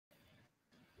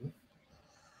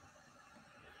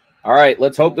All right,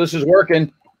 let's hope this is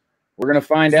working. We're going to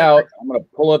find out. I'm going to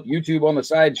pull up YouTube on the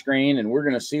side screen, and we're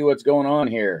going to see what's going on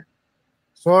here.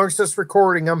 As long as it's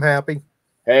recording, I'm happy.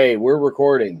 Hey, we're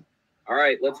recording. All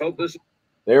right, let's hope this.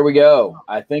 There we go.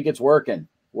 I think it's working.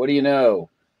 What do you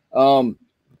know?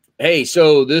 Hey,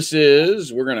 so this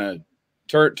is, we're going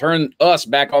to turn us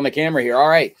back on the camera here. All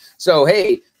right. So,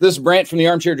 hey, this is Brant from the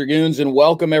Armchair Dragoons, and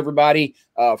welcome everybody.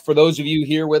 For those of you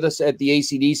here with us at the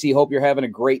ACDC, hope you're having a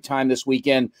great time this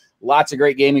weekend. Lots of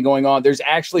great gaming going on. There's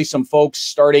actually some folks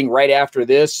starting right after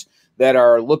this that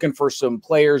are looking for some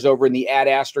players over in the Ad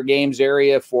Astra Games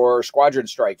area for Squadron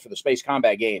Strike for the Space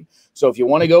Combat game. So if you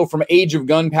want to go from Age of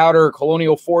Gunpowder,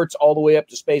 Colonial Forts, all the way up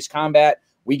to Space Combat,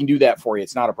 we can do that for you.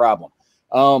 It's not a problem.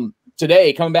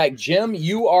 Today, coming back, Jim,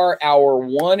 you are our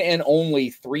one and only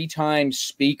three-time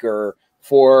speaker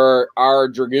for our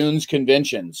Dragoons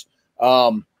conventions,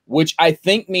 which I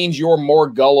think means you're more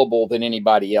gullible than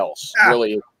anybody else,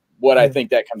 really, what I think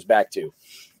that comes back to.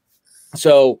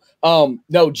 So,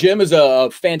 no, Jim is a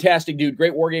fantastic dude,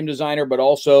 great war game designer, but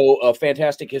also a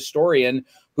fantastic historian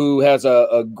who has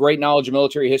a great knowledge of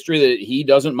military history that he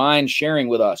doesn't mind sharing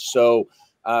with us. So,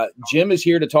 Jim is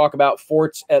here to talk about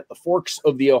forts at the forks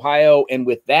of the Ohio. And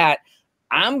with that,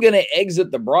 I'm going to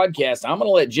exit the broadcast. I'm going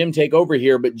to let Jim take over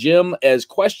here. But Jim, as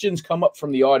questions come up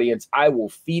from the audience, I will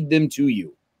feed them to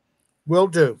you. Will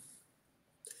do.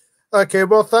 Okay,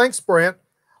 well, thanks, Brant.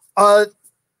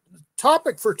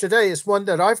 Topic for today is one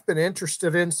that I've been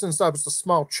interested in since I was a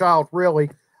small child,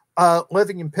 really,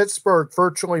 living in Pittsburgh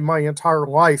virtually my entire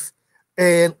life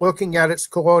and looking at its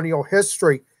colonial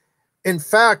history. In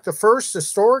fact, the first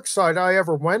historic site I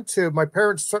ever went to, my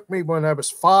parents took me when I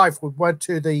was 5. We went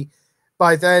to the,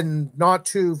 by then, not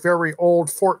too very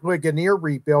old Fort Ligonier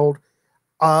rebuild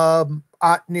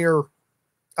near,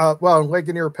 in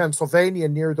Ligonier, Pennsylvania,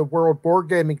 near the World Board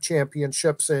Gaming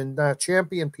Championships in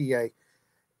Champion, PA.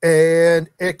 And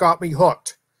it got me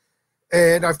hooked.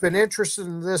 And I've been interested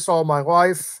in this all my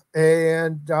life.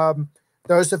 And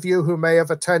those of you who may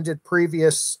have attended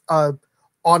previous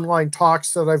online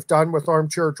talks that I've done with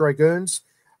Armchair Dragoons,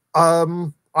 I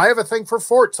have a thing for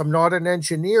forts. I'm not an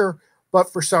engineer,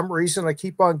 but for some reason I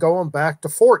keep on going back to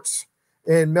forts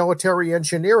in military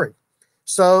engineering.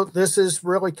 So this is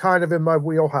really kind of in my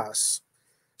wheelhouse.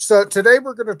 So today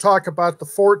we're going to talk about the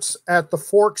forts at the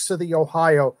forks of the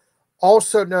Ohio,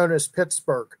 also known as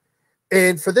Pittsburgh.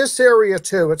 And for this area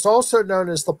too, it's also known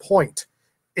as the Point.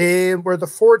 And where the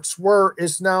forts were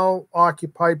is now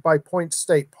occupied by Point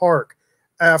State Park,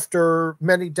 after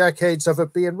many decades of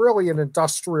it being really an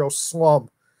industrial slum.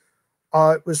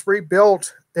 It was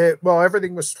rebuilt,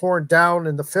 everything was torn down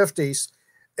in the 50s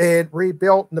and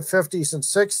rebuilt in the 50s and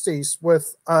 60s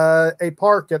with a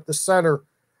park at the center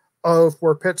of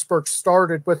where Pittsburgh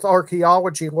started, with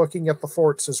archaeology looking at the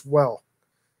forts as well.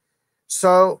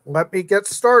 So let me get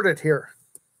started here.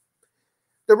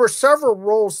 There were several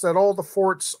roles that all the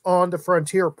forts on the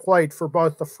frontier played for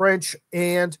both the French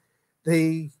and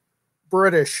the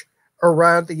British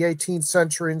around the 18th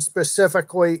century, and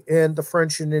specifically in the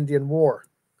French and Indian War.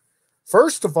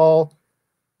 First of all,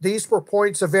 these were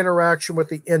points of interaction with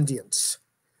the Indians.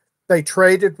 They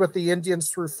traded with the Indians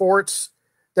through forts.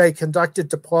 They conducted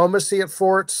diplomacy at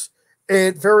forts.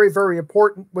 And very, very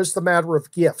important was the matter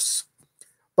of gifts.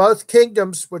 Both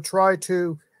kingdoms would try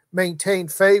to maintain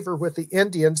favor with the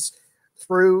Indians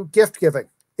through gift giving.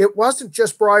 It wasn't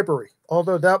just bribery,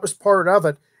 although that was part of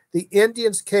it. The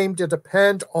Indians came to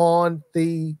depend on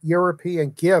the European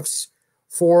gifts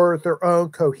for their own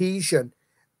cohesion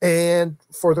and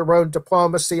for their own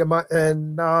diplomacy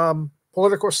and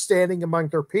political standing among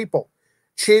their people.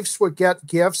 Chiefs would get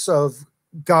gifts of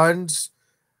guns,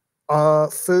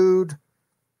 food,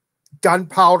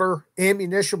 gunpowder,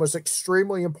 ammunition was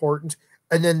extremely important,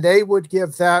 and then they would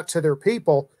give that to their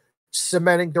people,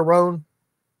 cementing their own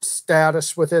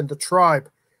status within the tribe.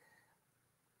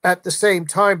 At the same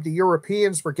time, the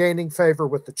Europeans were gaining favor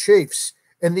with the chiefs,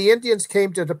 and the Indians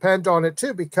came to depend on it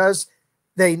too, because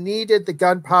they needed the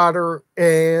gunpowder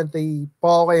and the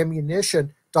ball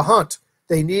ammunition to hunt.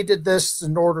 They needed this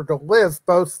in order to live,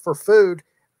 both for food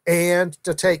and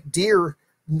to take deer,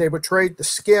 and they would trade the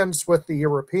skins with the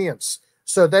Europeans.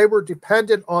 So they were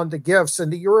dependent on the gifts,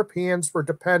 and the Europeans were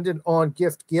dependent on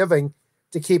gift giving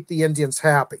to keep the Indians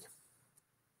happy.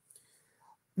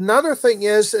 Another thing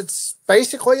is, it's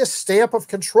basically a stamp of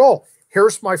control.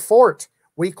 Here's my fort.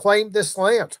 We claim this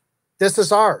land. This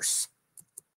is ours.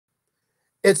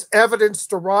 It's evidence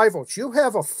to rivals. You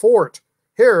have a fort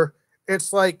here.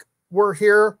 It's like, we're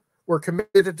here. We're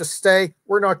committed to stay.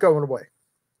 We're not going away.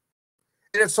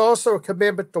 And it's also a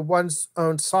commitment to one's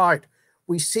own side.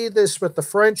 We see this with the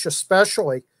French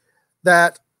especially,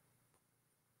 that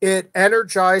it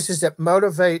energizes, it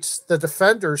motivates the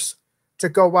defenders to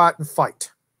go out and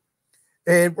fight.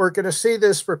 And we're going to see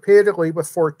this repeatedly with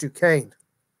Fort Duquesne.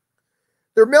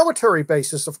 They're military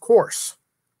bases, of course.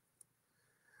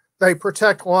 They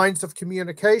protect lines of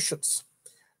communications.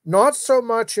 Not so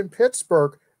much in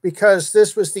Pittsburgh, because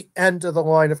this was the end of the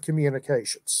line of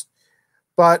communications.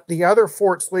 But the other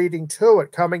forts leading to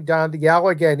it, coming down the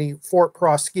Allegheny, Fort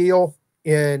Prosciutto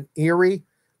in Erie,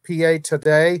 PA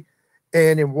today,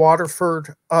 and in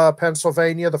Waterford,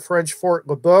 Pennsylvania, the French Fort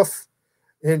Le Boeuf,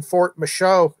 in Fort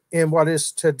Michaud in what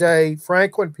is today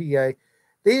Franklin, PA.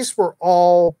 These were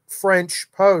all French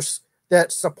posts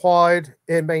that supplied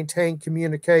and maintained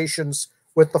communications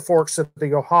with the forks of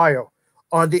the Ohio.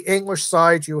 On the English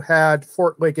side, you had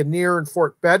Fort Ligonier and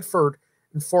Fort Bedford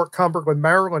and Fort Cumberland,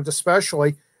 Maryland,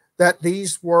 especially, that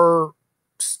these were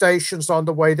stations on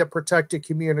the way that protected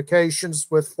communications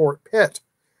with Fort Pitt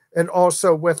and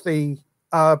also with the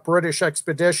British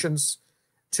expeditions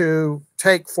to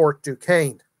take Fort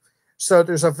Duquesne. So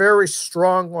there's a very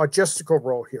strong logistical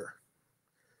role here.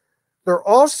 There are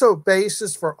also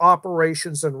bases for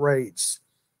operations and raids.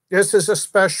 This is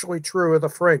especially true of the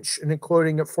French, and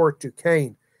including at Fort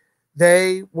Duquesne.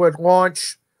 They would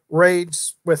launch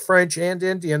raids with French and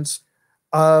Indians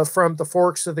from the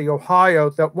forks of the Ohio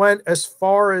that went as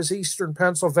far as eastern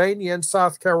Pennsylvania and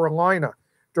South Carolina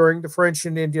during the French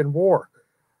and Indian War.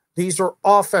 These are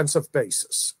offensive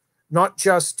bases, not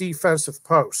just defensive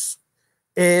posts.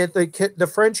 And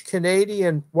the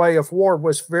French-Canadian way of war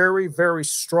was very, very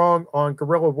strong on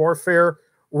guerrilla warfare,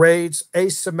 raids,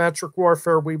 asymmetric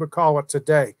warfare, we would call it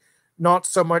today. Not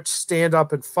so much stand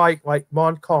up and fight like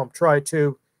Montcalm tried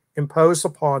to impose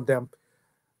upon them.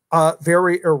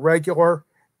 Very irregular.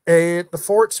 And the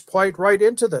forts played right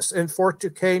into this. And Fort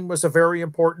Duquesne was a very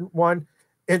important one.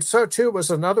 And so, too, was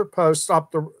another post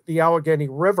up the Allegheny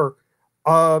River,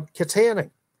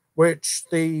 Kittanning, which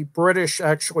the British,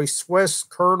 actually Swiss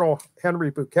Colonel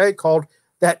Henry Bouquet called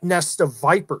that nest of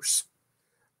vipers.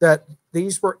 That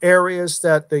these were areas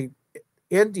that the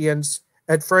Indians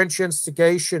at French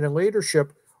instigation and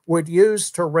leadership would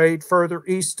use to raid further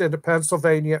east into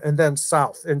Pennsylvania and then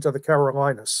south into the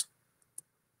Carolinas.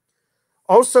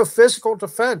 Also physical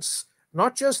defense,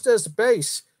 not just as a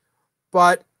base,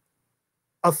 but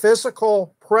a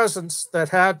physical presence that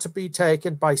had to be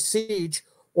taken by siege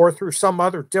or through some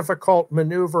other difficult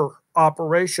maneuver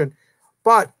operation.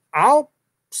 But I'll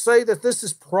say that this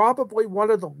is probably one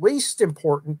of the least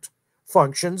important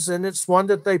functions, and it's one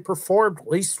that they performed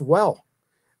least well,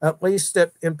 at least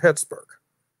in Pittsburgh.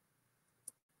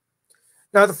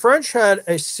 Now, the French had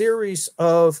a series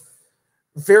of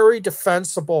very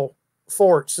defensible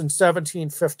forts in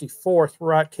 1754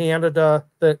 throughout Canada,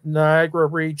 the Niagara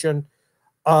region,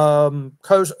 the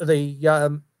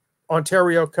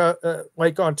Ontario,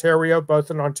 Lake Ontario, both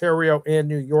in Ontario and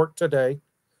New York today.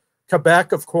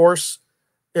 Quebec, of course.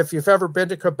 If you've ever been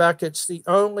to Quebec, it's the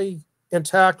only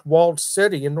intact walled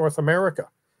city in North America.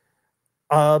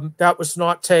 That was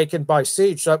not taken by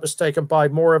siege. That was taken by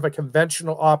more of a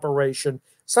conventional operation,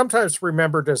 sometimes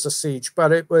remembered as a siege,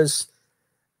 but it was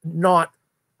not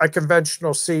a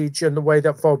conventional siege in the way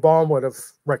that Vauban would have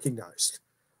recognized.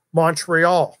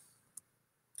 Montreal.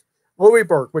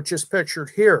 Louisbourg, which is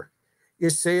pictured here. You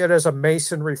see it as a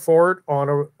masonry fort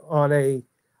on a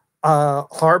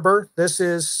harbor. This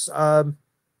is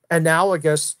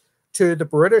analogous to the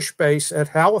British base at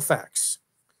Halifax.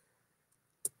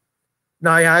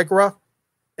 Niagara,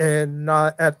 and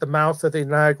at the mouth of the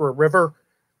Niagara River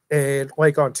and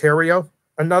Lake Ontario.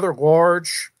 Another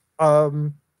large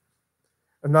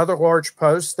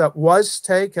post that was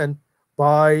taken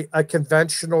by a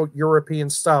conventional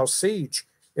European-style siege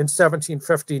in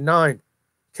 1759.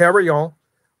 Carillon,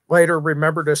 later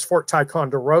remembered as Fort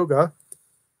Ticonderoga,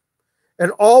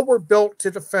 and all were built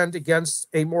to defend against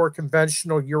a more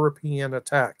conventional European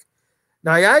attack.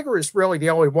 Niagara is really the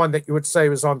only one that you would say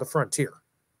was on the frontier.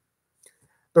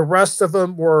 The rest of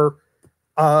them were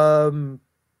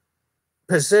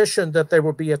positioned that they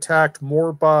would be attacked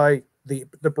more by the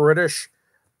British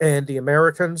and the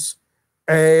Americans,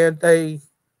 and they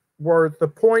were the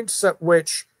points at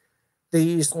which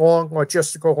these long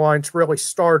logistical lines really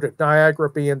started, Niagara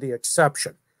being the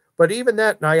exception. But even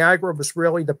that, Niagara was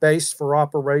really the base for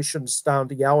operations down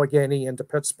the Allegheny into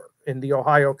Pittsburgh in the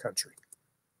Ohio country.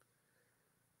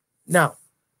 Now,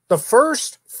 the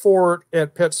first fort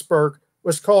at Pittsburgh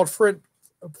was called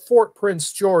Fort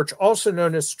Prince George, also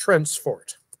known as Trent's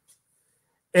Fort.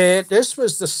 And this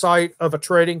was the site of a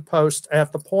trading post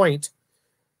at the point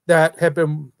that had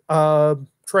been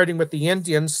trading with the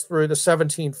Indians through the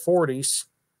 1740s.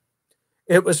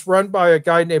 It was run by a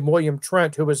guy named William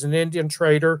Trent, who was an Indian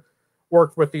trader,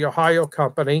 worked with the Ohio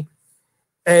Company,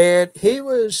 and he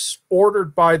was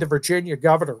ordered by the Virginia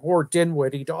governor, Lord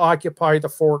Dinwiddie, to occupy the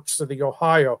forks of the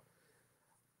Ohio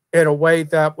in a way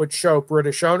that would show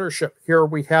British ownership. Here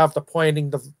we have the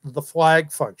planting the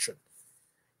flag function,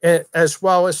 as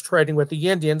well as trading with the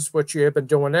Indians, which he had been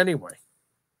doing anyway.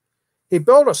 He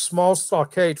built a small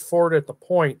stockade fort at the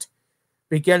point,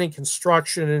 beginning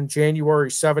construction in January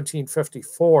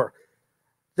 1754.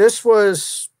 This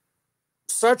was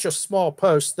such a small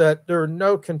post that there are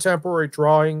no contemporary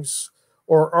drawings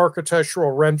or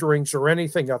architectural renderings or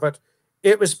anything of it.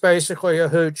 It was basically a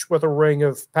hooch with a ring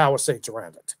of palisades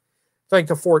around it. Think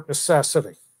of Fort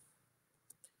Necessity.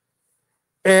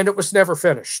 And it was never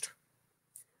finished.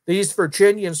 These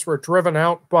Virginians were driven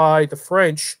out by the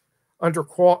French under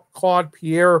Claude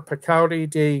Pierre Picardy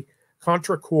de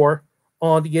Contrecoeur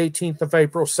on the 18th of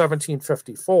April,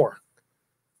 1754.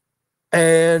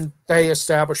 And they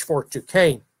established Fort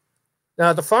Duquesne.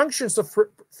 Now, the functions of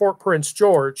Fort Prince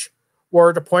George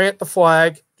were to plant the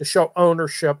flag to show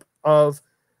ownership of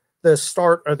the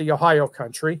start of the Ohio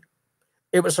country.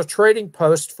 It was a trading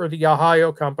post for the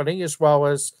Ohio Company, as well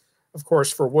as, of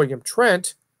course, for William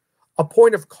Trent, a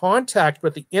point of contact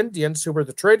with the Indians, who were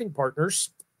the trading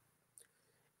partners.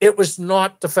 It was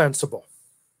not defensible.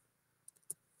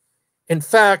 In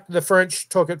fact, the French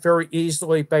took it very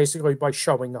easily, basically by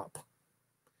showing up.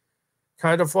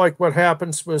 Kind of like what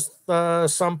happens with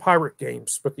some pirate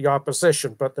games with the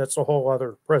opposition, but that's a whole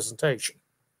other presentation.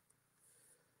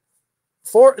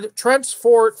 Trent's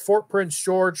fort, Fort Prince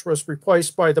George, was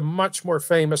replaced by the much more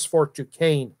famous Fort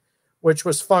Duquesne, which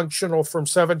was functional from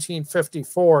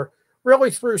 1754,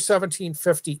 really through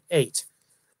 1758.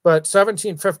 But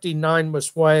 1759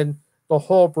 was when the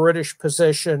whole British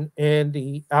position in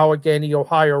the Allegheny,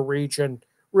 Ohio region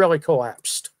really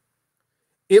collapsed.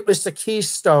 It was the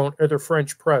keystone of the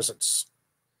French presence.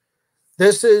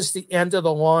 This is the end of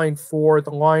the line for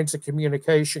the lines of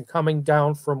communication coming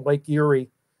down from Lake Erie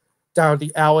down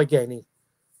the Allegheny.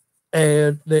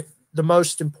 And the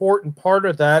most important part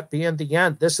of that being the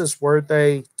end, this is where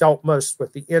they dealt most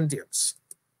with the Indians.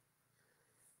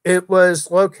 It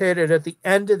was located at the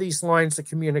end of these lines of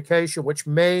communication, which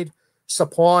made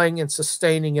supplying and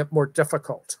sustaining it more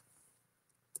difficult.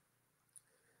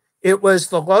 It was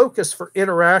the locus for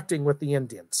interacting with the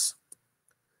Indians.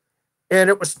 And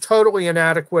it was totally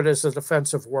inadequate as a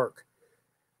defensive work.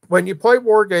 When you play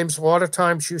war games, a lot of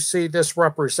times you see this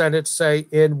represented, say,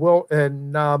 let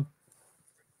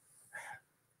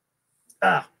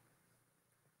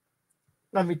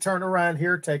me turn around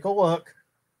here, take a look.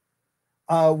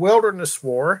 Wilderness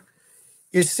War.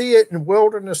 You see it in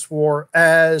Wilderness War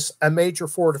as a major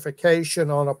fortification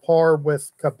on a par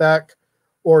with Quebec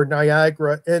or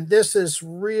Niagara. And this is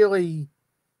really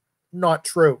not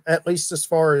true, at least as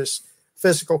far as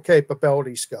physical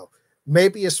capabilities go.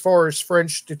 Maybe as far as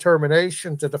French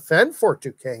determination to defend Fort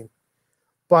Duquesne,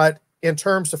 but in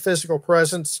terms of physical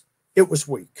presence, it was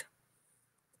weak.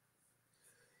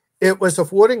 It was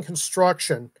of wooden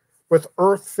construction with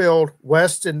earth-filled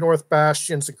west and north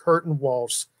bastions and curtain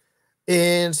walls,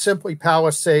 and simply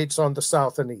palisades on the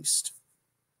south and east.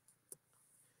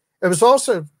 It was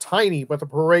also tiny, with a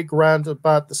parade ground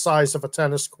about the size of a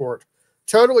tennis court,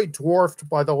 totally dwarfed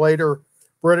by the later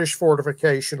British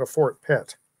fortification of Fort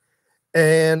Pitt,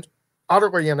 and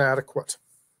utterly inadequate.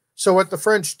 So what the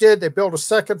French did, they built a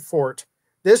second fort.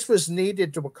 This was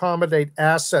needed to accommodate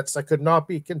assets that could not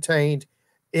be contained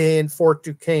in Fort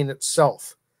Duquesne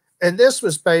itself. And this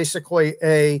was basically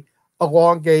a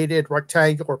elongated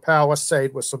rectangular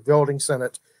palisade with some buildings in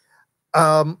it.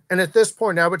 And at this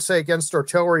point, I would say against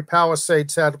artillery,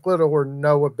 palisades had little or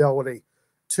no ability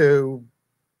to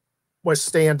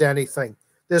withstand anything.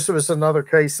 This was another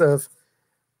case of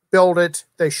build it,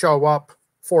 they show up,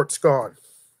 fort's gone.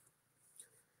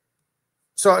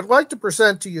 So I'd like to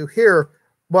present to you here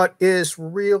what is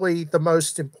really the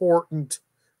most important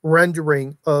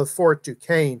rendering of Fort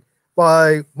Duquesne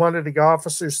by one of the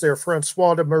officers there,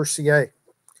 Francois de Mercier.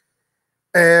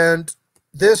 And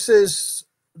this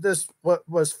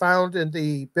was found in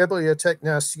the Bibliothèque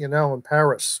Nationale in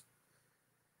Paris.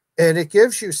 And it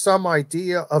gives you some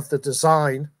idea of the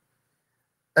design,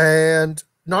 and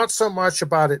not so much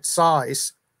about its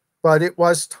size, but it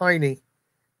was tiny.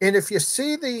 And if you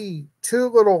see the two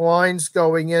little lines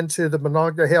going into the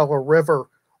Monongahela River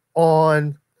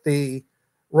on the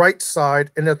right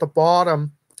side, and at the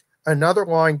bottom, another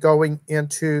line going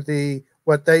into the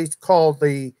what they call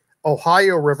the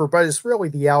Ohio River, but it's really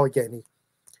the Allegheny.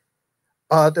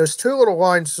 There's two little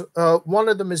lines. One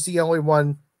of them is the only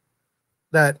one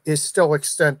that is still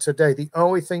extant today. The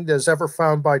only thing that is ever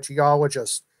found by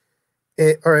geologists,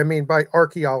 by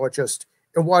archaeologists,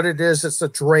 and what it is, it's a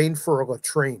drain for a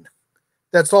latrine.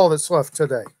 That's all that's left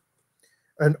today,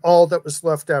 and all that was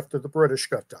left after the British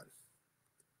got done.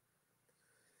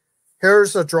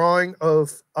 Here's a drawing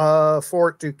of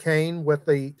Fort Duquesne with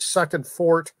the second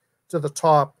fort to the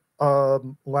top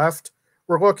left.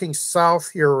 We're looking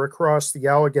south here across the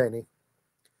Allegheny.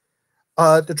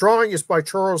 The drawing is by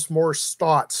Charles Morse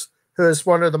Stotts, who is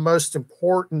one of the most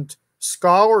important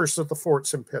scholars of the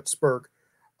forts in Pittsburgh.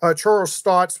 Charles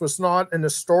Stotts was not an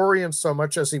historian so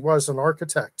much as he was an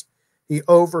architect. He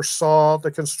oversaw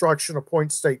the construction of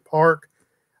Point State Park.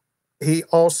 He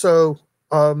also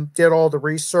did all the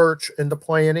research and the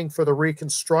planning for the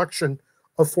reconstruction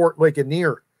of Fort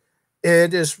Ligonier. While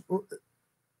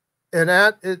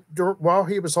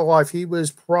he was alive, he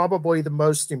was probably the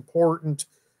most important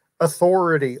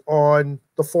authority on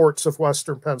the forts of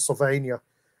Western Pennsylvania.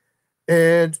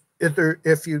 And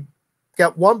if you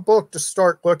get one book to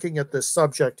start looking at this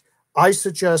subject, I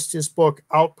suggest his book,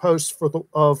 Outposts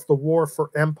of the War for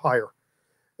Empire.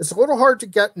 It's a little hard to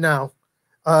get now.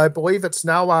 I believe it's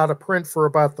now out of print for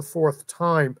about the fourth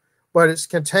time, but it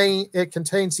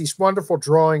contains these wonderful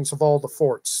drawings of all the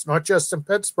forts, not just in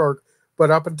Pittsburgh, but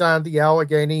up and down the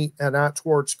Allegheny and out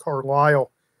towards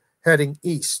Carlisle, heading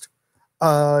east.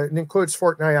 It includes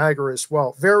Fort Niagara as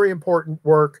well. Very important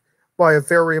work by a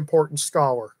very important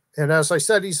scholar. And as I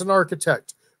said, he's an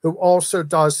architect who also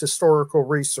does historical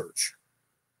research.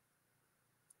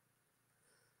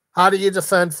 How do you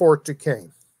defend Fort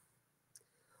Duquesne?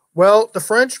 Well, the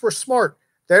French were smart.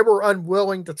 They were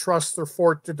unwilling to trust their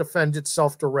fort to defend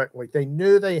itself directly. They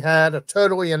knew they had a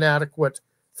totally inadequate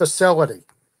facility.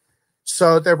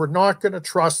 So they were not going to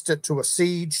trust it to a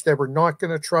siege. They were not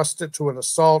going to trust it to an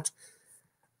assault.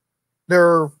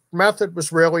 Their method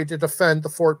was really to defend the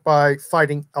fort by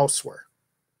fighting elsewhere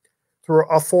through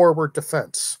a forward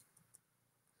defense.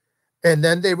 And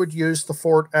then they would use the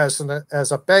fort as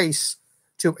a base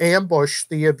to ambush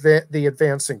the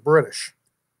advancing British.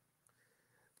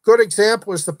 Good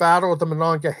example is the Battle of the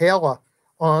Monongahela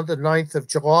on the 9th of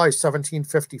July,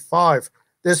 1755.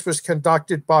 This was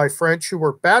conducted by French who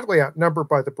were badly outnumbered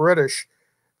by the British.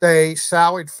 They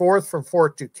sallied forth from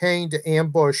Fort Duquesne to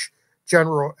ambush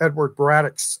General Edward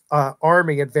Braddock's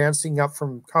army advancing up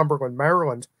from Cumberland,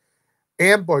 Maryland,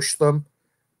 ambushed them,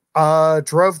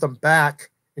 drove them back.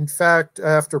 In fact,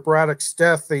 after Braddock's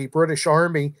death, the British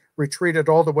army retreated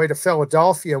all the way to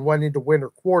Philadelphia and went into winter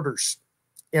quarters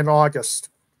in August.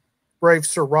 Brave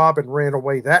Sir Robin ran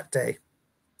away that day.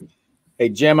 Hey,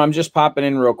 Jim, I'm just popping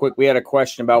in real quick. We had a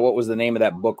question about what was the name of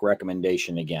that book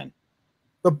recommendation again?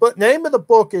 The name of the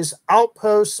book is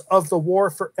Outposts of the War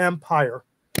for Empire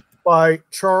by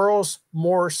Charles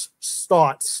Morse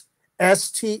Stotts,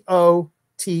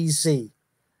 S-T-O-T-Z.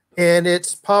 And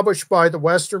it's published by the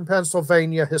Western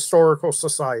Pennsylvania Historical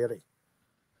Society.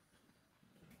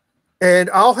 And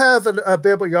I'll have a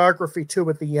bibliography too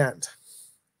at the end.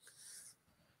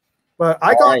 But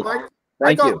I got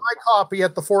my copy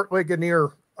at the Fort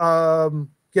Ligonier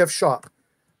gift shop,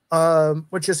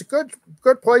 which is a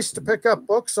good place to pick up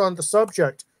books on the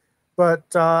subject.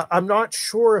 But I'm not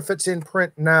sure if it's in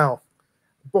print now.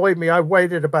 Believe me, I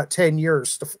waited about 10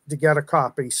 years to get a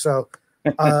copy, so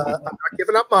I'm not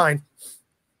giving up mine.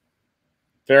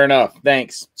 Fair enough.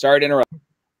 Thanks. Sorry to interrupt.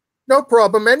 No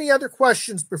problem. Any other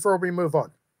questions before we move on?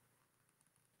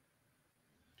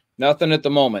 Nothing at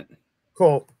the moment.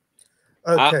 Cool.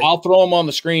 Okay. I'll throw them on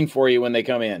the screen for you when they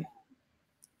come in.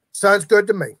 Sounds good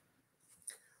to me.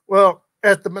 Well,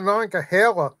 at the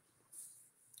Monongahela,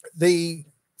 the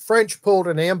French pulled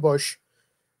an ambush.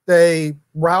 They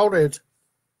routed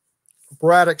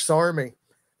Braddock's army.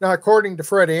 Now, according to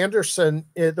Fred Anderson,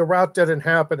 the rout didn't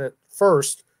happen at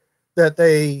first, that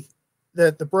the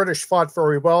British fought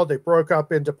very well. They broke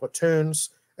up into platoons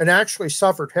and actually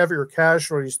suffered heavier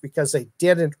casualties because they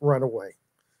didn't run away,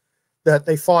 that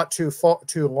they fought too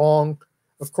long.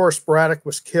 Of course, Braddock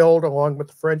was killed along with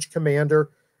the French commander,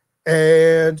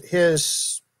 and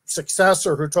his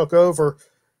successor who took over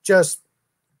just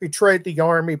betrayed the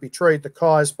army, betrayed the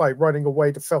cause by running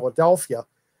away to Philadelphia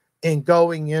and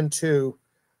going into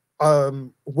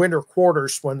winter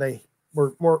quarters when they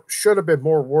should have been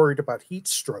more worried about heat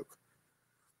stroke.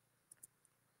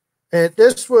 And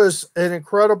this was an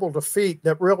incredible defeat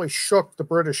that really shook the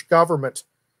British government.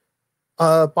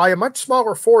 By a much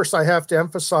smaller force, I have to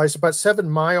emphasize, about 7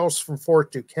 miles from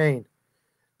Fort Duquesne,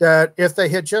 that if they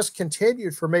had just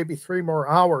continued for maybe 3 more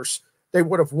hours, they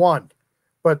would have won.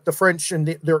 But the French and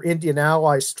their Indian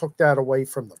allies took that away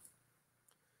from them.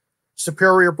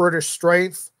 Superior British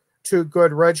strength, two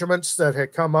good regiments that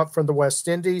had come up from the West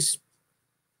Indies,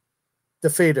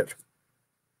 defeated.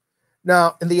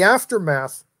 Now, in the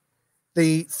aftermath,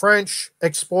 the French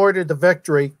exploited the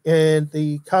victory in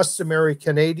the customary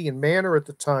Canadian manner at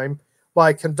the time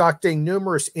by conducting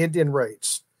numerous Indian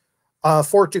raids.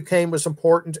 Fort Duquesne was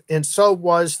important, and so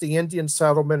was the Indian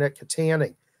settlement at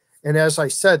Kittanning. And as I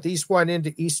said, these went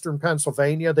into eastern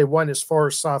Pennsylvania. They went as far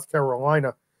as South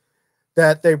Carolina.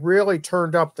 That they really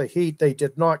turned up the heat. They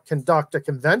did not conduct a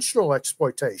conventional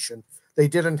exploitation. They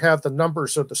didn't have the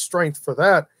numbers or the strength for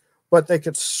that, but they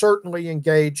could certainly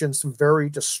engage in some very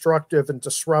destructive and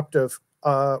disruptive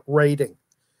raiding.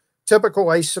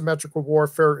 Typical asymmetrical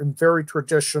warfare and very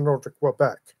traditional to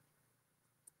Quebec.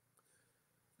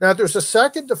 Now, there's a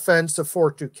second defense of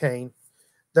Fort Duquesne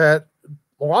that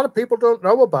a lot of people don't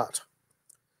know about.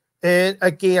 And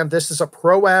again, this is a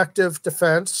proactive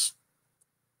defense.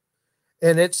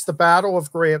 And it's the Battle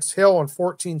of Grant's Hill on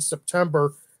 14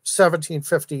 September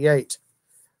 1758.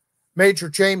 Major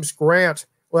James Grant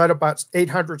led about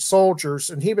 800 soldiers,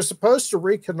 and he was supposed to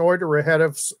reconnoiter ahead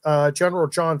of General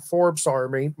John Forbes'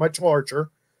 army, much larger,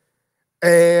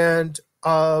 and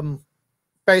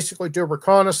basically do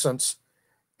reconnaissance.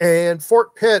 And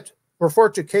Fort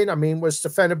Duquesne, was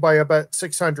defended by about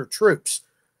 600 troops,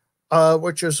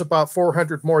 which is about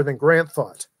 400 more than Grant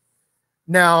thought.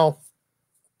 Now,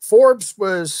 Forbes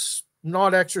was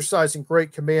not exercising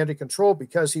great command and control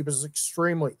because he was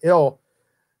extremely ill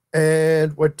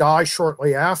and would die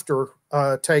shortly after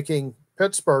taking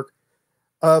Pittsburgh.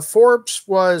 Forbes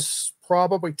was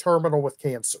probably terminal with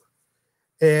cancer,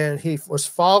 and he was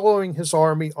following his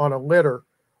army on a litter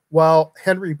while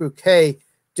Henry Bouquet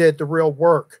did the real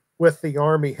work with the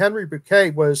army. Henry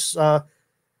Bouquet was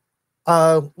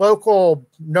local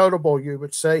notable, you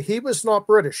would say. He was not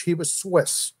British. He was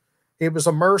Swiss. He was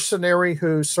a mercenary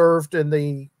who served in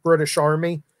the British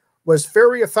Army, was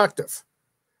very effective,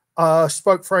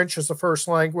 spoke French as a first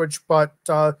language, but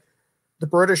the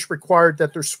British required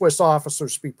that their Swiss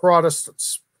officers be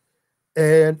Protestants.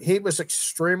 And he was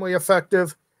extremely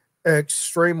effective,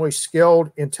 extremely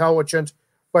skilled, intelligent,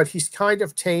 but he's kind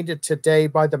of tainted today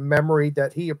by the memory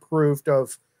that he approved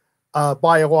of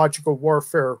biological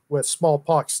warfare with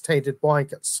smallpox-tainted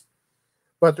blankets.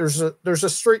 But there's a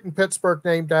street in Pittsburgh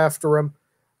named after him.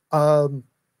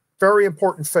 Very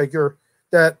important figure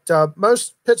that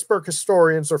most Pittsburgh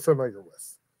historians are familiar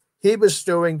with. He was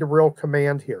doing the real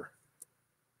command here.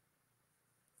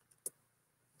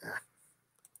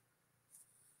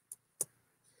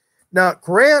 Now,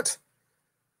 Grant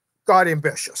got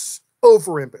ambitious,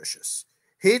 over-ambitious.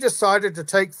 He decided to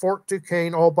take Fort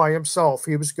Duquesne all by himself.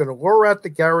 He was going to lure out the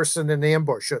garrison and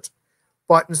ambush it,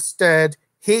 but instead,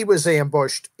 he was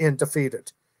ambushed and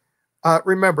defeated.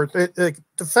 Remember, the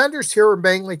defenders here are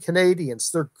mainly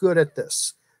Canadians. They're good at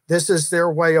this. This is their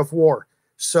way of war.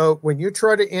 So when you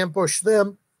try to ambush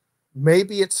them,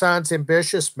 maybe it sounds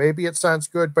ambitious, maybe it sounds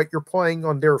good, but you're playing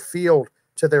on their field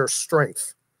to their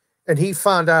strength. And he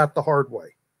found out the hard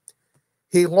way.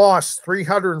 He lost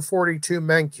 342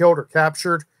 men killed or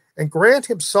captured, and Grant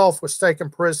himself was taken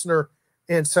prisoner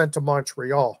and sent to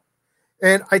Montreal.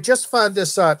 And I just found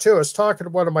this out, too. I was talking to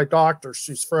one of my doctors.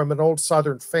 She's from an old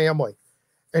Southern family.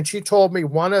 And she told me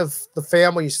one of the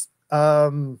family's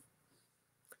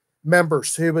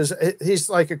members, he's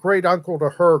like a great uncle to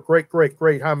her,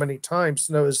 great, how many times,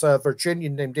 knows a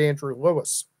Virginian named Andrew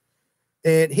Lewis.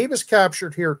 And he was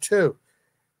captured here, too.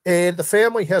 And the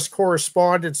family has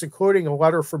correspondence, including a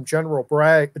letter from General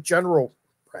Braddock,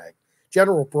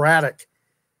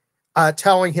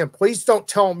 telling him, please don't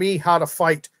tell me how to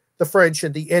fight the French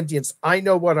and the Indians. I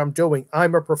know what I'm doing.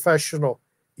 I'm a professional.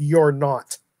 You're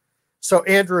not. So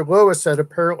Andrew Lewis had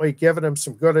apparently given him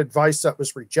some good advice that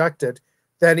was rejected.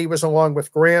 Then he was along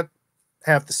with Grant,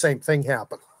 have the same thing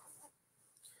happen.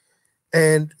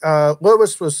 And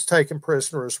Lewis was taken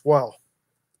prisoner as well.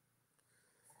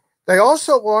 They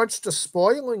also launched a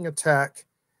spoiling attack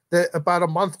that about a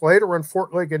month later in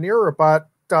Fort Ligonier, about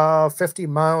 50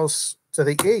 miles to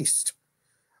the east.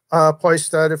 A place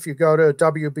that, if you go to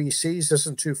WBC's,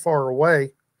 isn't too far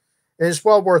away. It is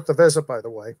well worth the visit, by the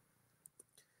way.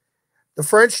 The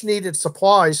French needed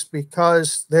supplies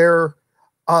because their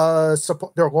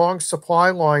long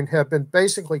supply line had been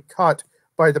basically cut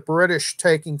by the British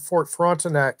taking Fort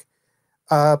Frontenac,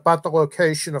 about the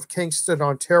location of Kingston,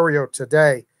 Ontario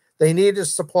today. They needed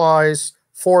supplies.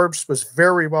 Forbes was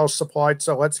very well supplied,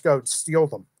 so let's go steal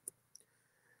them.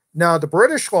 Now, the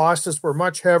British losses were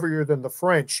much heavier than the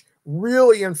French,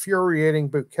 really infuriating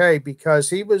Bouquet because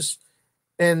he was,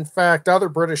 in fact, other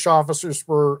British officers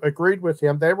agreed with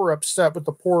him. They were upset with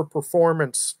the poor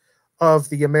performance of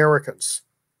the Americans.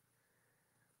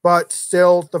 But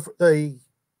still, the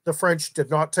French did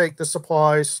not take the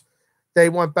supplies. They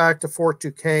went back to Fort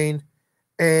Duquesne.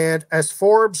 And as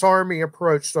Forbes' army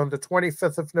approached on the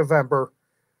 25th of November,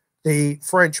 the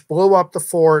French blew up the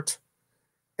fort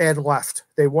and left.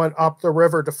 They went up the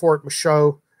river to Fort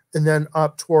Michaud and then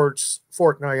up towards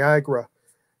Fort Niagara.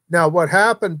 Now, what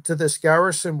happened to this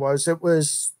garrison was it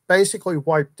was basically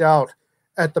wiped out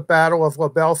at the Battle of La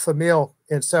Belle-Famille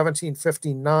in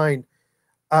 1759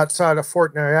 outside of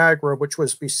Fort Niagara, which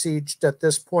was besieged at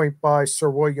this point by Sir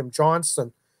William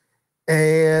Johnson.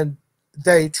 And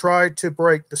they tried to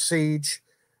break the siege.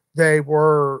 They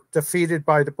were defeated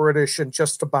by the British and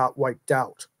just about wiped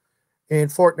out.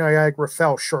 And Fort Niagara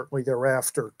fell shortly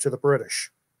thereafter to the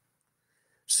British.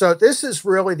 So this is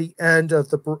really the end of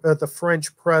the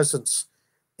French presence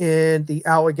in the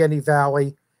Allegheny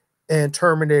Valley and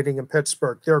terminating in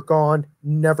Pittsburgh. They're gone,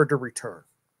 never to return.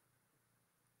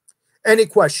 Any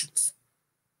questions?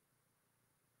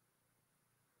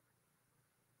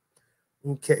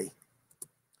 Okay.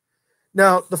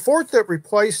 Now, the fort that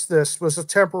replaced this was a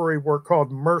temporary work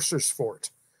called Mercer's Fort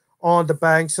on the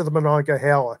banks of the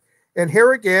Monongahela. And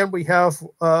here again, we have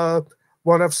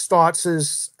one of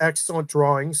Stotts's excellent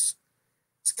drawings.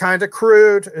 It's kind of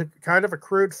crude, kind of a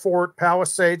crude fort,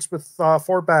 palisades with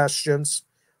 4 bastions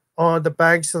on the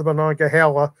banks of the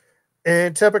Monongahela.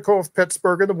 And typical of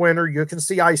Pittsburgh in the winter, you can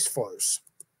see ice floes.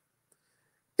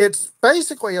 It's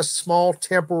basically a small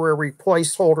temporary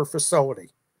placeholder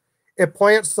facility. It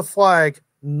plants the flag,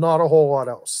 not a whole lot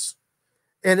else.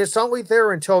 And it's only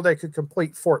there until they could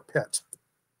complete Fort Pitt.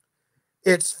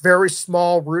 It's very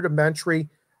small, rudimentary,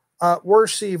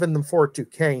 worse even than Fort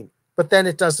Duquesne. But then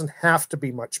it doesn't have to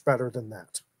be much better than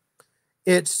that.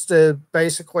 It's to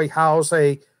basically house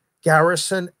a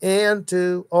garrison and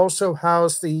to also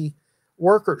house the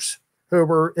workers who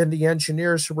were in the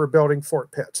engineers who were building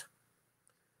Fort Pitt.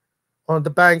 On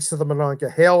the banks of the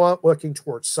Monongahela, looking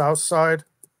towards Southside.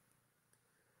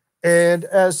 And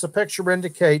as the picture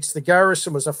indicates, the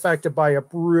garrison was affected by a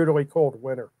brutally cold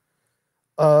winter.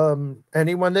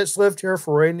 Anyone that's lived here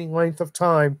for any length of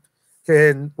time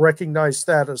can recognize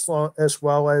that as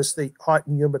well as the hot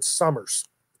and humid summers.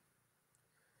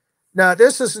 Now,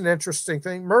 this is an interesting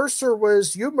thing. Mercer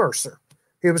was Hugh Mercer.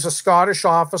 He was a Scottish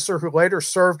officer who later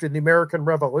served in the American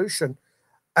Revolution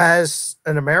as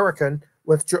an American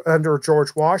under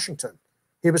George Washington.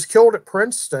 He was killed at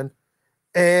Princeton,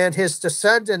 and his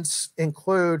descendants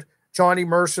include Johnny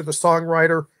Mercer, the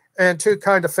songwriter, and 2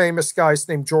 kind of famous guys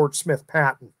named George Smith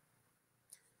Patton.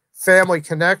 Family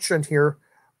connection here.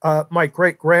 My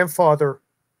great-grandfather,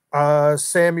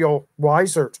 Samuel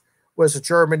Weisert, was a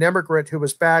German immigrant who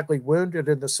was badly wounded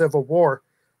in the Civil War,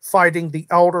 fighting the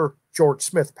elder George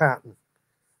Smith Patton,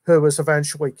 who was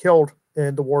eventually killed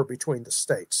in the war between the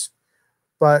states.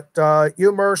 But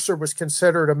Hugh Mercer was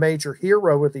considered a major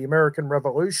hero of the American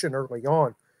Revolution early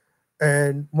on,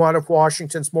 and one of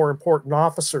Washington's more important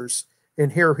officers.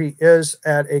 And here he is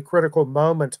at a critical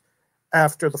moment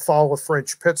after the fall of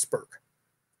French Pittsburgh.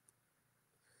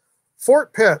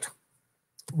 Fort Pitt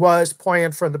was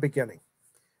planned from the beginning.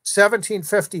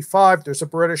 1755, there's a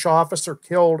British officer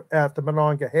killed at the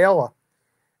Monongahela,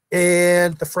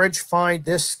 and the French find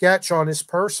this sketch on his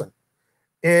person.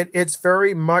 And it's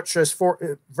very much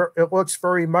it looks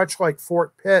very much like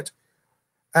Fort Pitt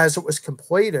as it was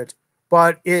completed,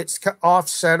 but it's off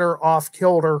center, off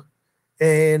kilter,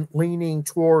 and leaning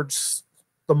towards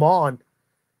the Mon.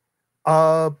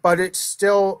 But it's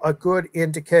still a good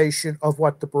indication of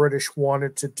what the British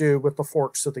wanted to do with the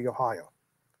forks of the Ohio.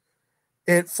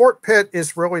 And Fort Pitt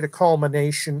is really the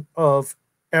culmination of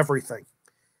everything.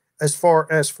 As far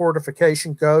as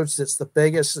fortification goes, it's the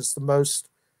biggest, it's the most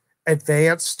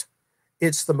advanced,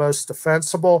 it's the most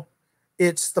defensible.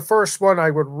 It's the first one I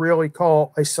would really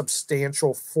call a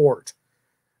substantial fort.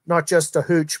 Not just a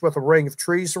hooch with a ring of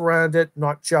trees around it,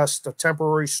 not just a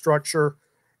temporary structure,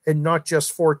 and not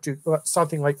just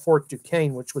something like Fort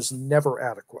Duquesne, which was never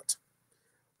adequate.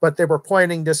 But they were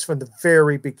planning this from the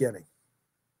very beginning.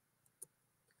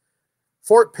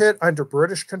 Fort Pitt, under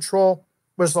British control,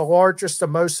 was the largest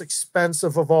and most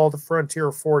expensive of all the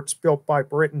frontier forts built by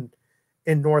Britain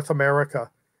in North America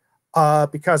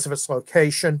because of its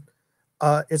location,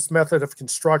 its method of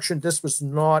construction. This was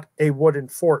not a wooden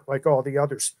fort like all the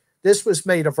others. This was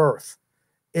made of earth,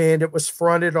 and it was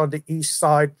fronted on the east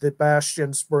side. The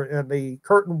bastions were, and the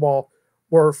curtain wall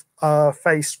were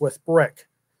faced with brick,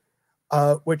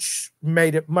 which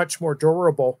made it much more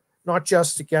durable, not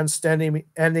just against any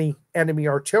enemy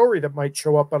artillery that might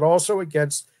show up, but also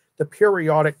against the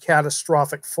periodic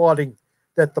catastrophic flooding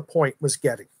that the point was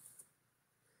getting.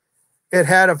 it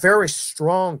had a very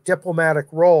strong diplomatic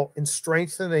role in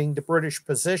strengthening the British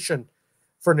position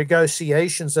for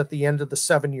negotiations at the end of the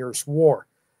 7 Years' War.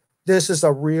 This is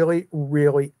a really,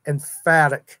 really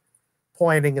emphatic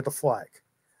planting of the flag,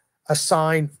 a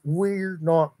sign we're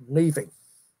not leaving.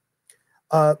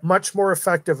 Much more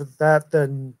effective at that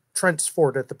than Trent's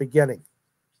Fort at the beginning.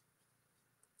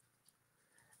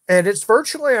 And it's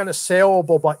virtually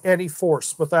unassailable by any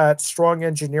force without strong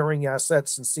engineering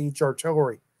assets and siege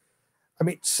artillery. I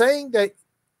mean, saying that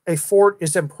a fort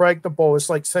is impregnable is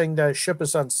like saying that a ship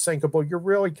is unsinkable. You're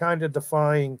really kind of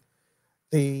defying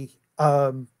the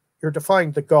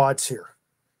gods here.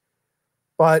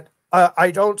 But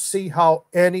I don't see how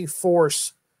any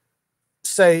force,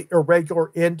 say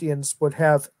irregular Indians, would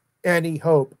have any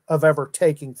hope of ever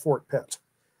taking Fort Pitt.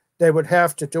 They would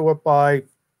have to do it by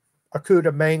a coup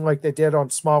de main like they did on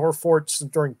smaller forts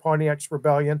during Pontiac's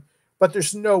rebellion. But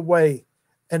there's no way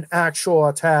an actual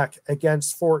attack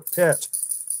against Fort Pitt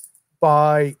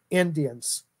by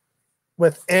Indians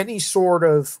with any sort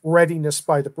of readiness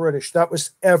by the British that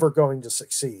was ever going to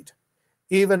succeed.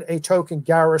 Even a token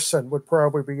garrison would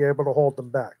probably be able to hold them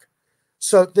back.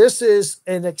 So this is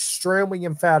an extremely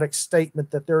emphatic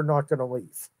statement that they're not going to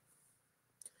leave.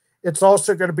 It's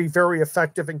also going to be very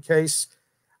effective in case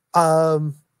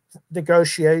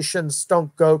negotiations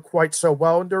don't go quite so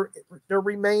well, and there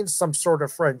remains some sort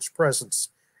of French presence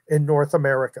in North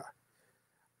America.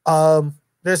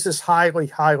 This is highly,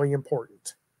 highly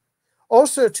important.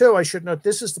 Also, too, I should note,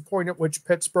 this is the point at which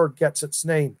Pittsburgh gets its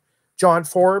name. John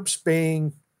Forbes,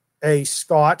 being a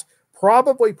Scot,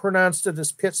 probably pronounced it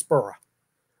as Pittsburgh,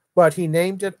 but he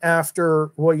named it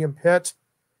after William Pitt.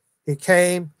 He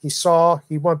came, he saw,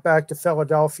 he went back to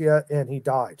Philadelphia, and he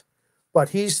died. But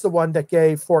he's the one that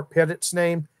gave Fort Pitt its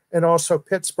name and also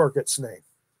Pittsburgh its name.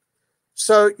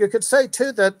 So you could say,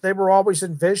 too, that they were always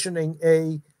envisioning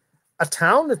a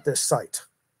town at this site.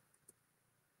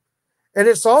 And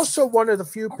it's also one of the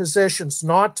few positions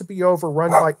not to be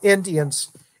overrun by Indians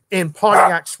in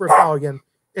Pontiac's rebellion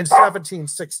in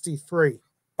 1763.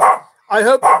 I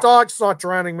hope the dog's not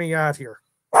drowning me out here.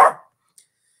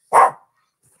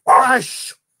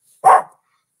 Hush!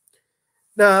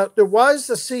 Now, there was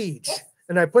a siege,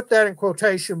 and I put that in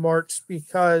quotation marks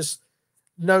because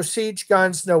no siege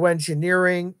guns, no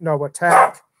engineering, no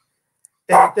attack.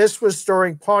 And this was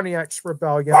during Pontiac's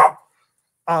rebellion.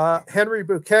 Henry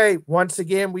Bouquet, once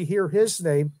again, we hear his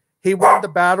name. He won the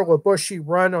Battle of Bushy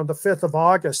Run on the 5th of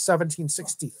August,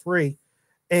 1763,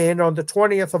 and on the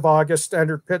 20th of August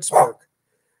entered Pittsburgh.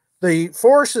 The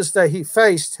forces that he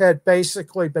faced had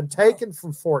basically been taken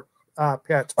from Fort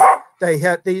Pitt.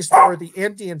 These were the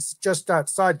Indians just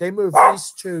outside. They moved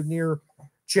east to near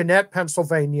Jeannette,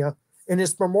 Pennsylvania, and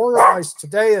is memorialized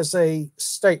today as a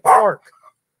state park.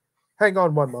 Hang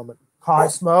on one moment.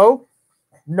 Cosmo?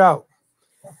 No.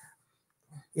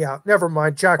 Yeah, never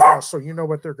mind. Jack Russell, you know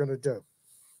what they're going to do.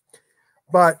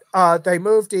 But they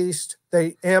moved east.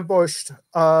 They ambushed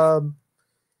Bouquet.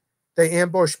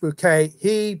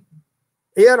 He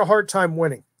had a hard time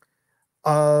winning.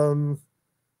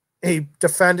 He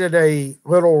defended a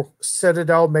little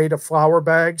citadel made of flour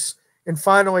bags. And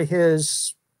finally,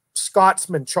 his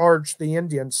Scotsmen charged the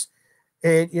Indians.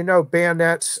 And, you know,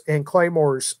 bayonets and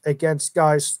claymores against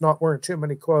guys not wearing too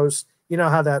many clothes. You know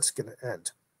how that's going to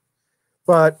end.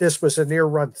 But this was a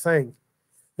near-run thing.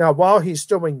 Now, while he's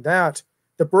doing that,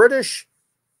 the British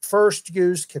first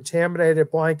used contaminated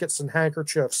blankets and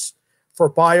handkerchiefs for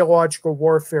biological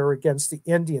warfare against the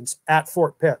Indians at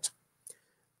Fort Pitt.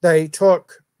 They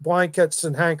took blankets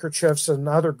and handkerchiefs and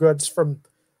other goods from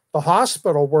the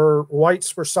hospital where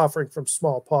whites were suffering from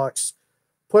smallpox,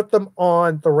 put them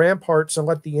on the ramparts and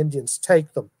let the Indians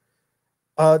take them.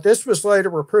 This was later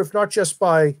reproved not just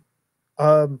by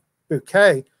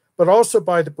Bouquet, but also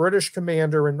by the British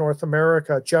commander in North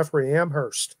America, Geoffrey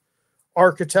Amherst,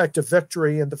 architect of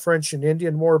victory in the French and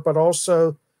Indian War, but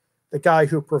also the guy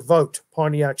who provoked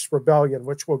Pontiac's rebellion,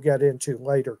 which we'll get into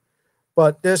later.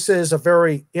 But this is a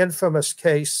very infamous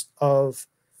case of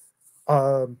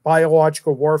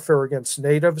biological warfare against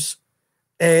natives.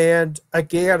 And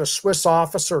again, a Swiss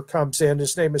officer comes in.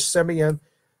 His name is Simeon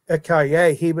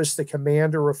Ecailles. He was the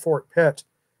commander of Fort Pitt.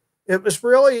 It was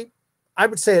really, I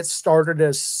would say it started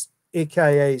as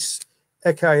Ecailles'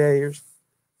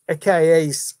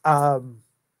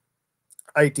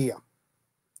 idea.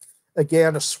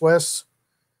 Again, a Swiss,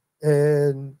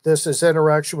 and this is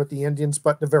interaction with the Indians,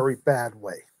 but in a very bad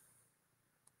way.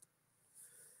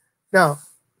 Now,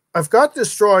 I've got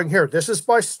this drawing here. This is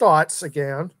by Stotts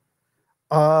again,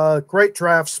 great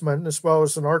draftsman as well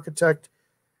as an architect.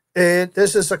 And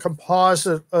this is a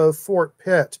composite of Fort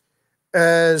Pitt.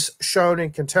 as shown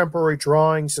in contemporary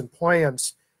drawings and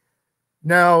plans.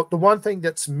 Now, the one thing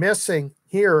that's missing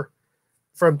here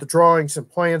from the drawings and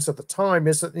plans at the time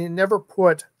is that they never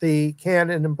put the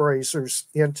cannon embrasures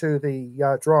into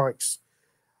the drawings.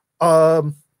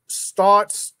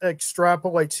 Stotts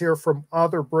extrapolates here from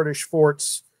other British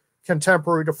forts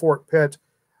contemporary to Fort Pitt,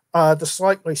 the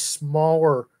slightly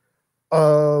smaller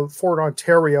Fort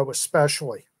Ontario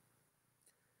especially.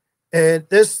 And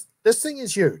this thing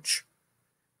is huge.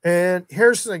 And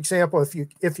here's an example.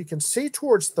 If you can see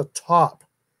towards the top,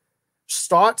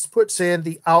 Stotts puts in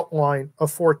the outline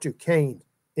of Fort Duquesne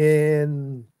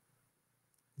in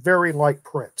very light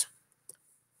print.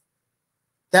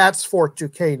 That's Fort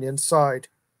Duquesne inside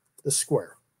the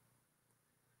square.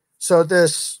 So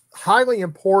this highly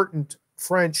important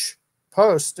French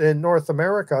post in North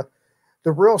America,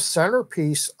 the real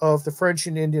centerpiece of the French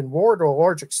and Indian War to a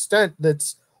large extent,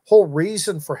 that's whole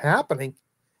reason for happening,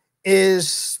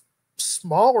 is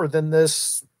smaller than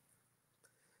this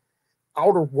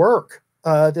outer work,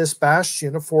 this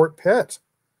bastion of Fort Pitt.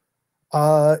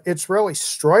 It's really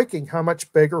striking how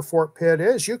much bigger Fort Pitt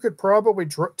is. You could probably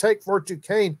take Fort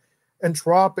Duquesne and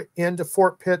drop it into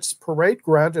Fort Pitt's parade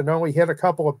ground and only hit a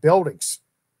couple of buildings.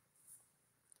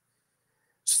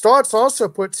 Stotts also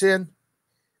puts in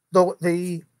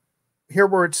the here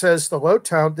where it says the Low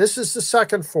Town. This is the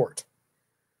second fort,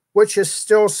 which is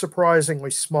still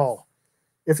surprisingly small.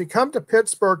 If you come to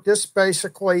Pittsburgh, this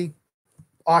basically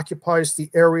occupies the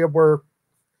area where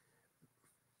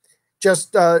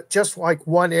just like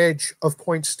one edge of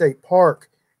Point State Park.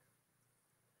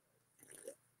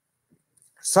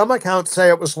 Some accounts say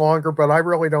it was longer, but I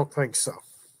really don't think so.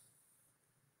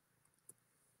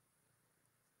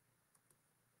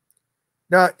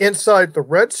 Now, inside the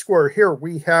red square here,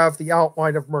 we have the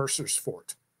outline of Mercer's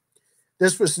Fort.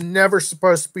 This was never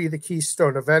supposed to be the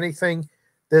keystone of anything.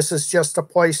 This is just a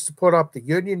place to put up the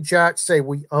Union Jack, say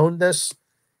we own this,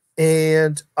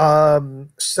 and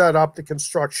set up the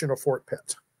construction of Fort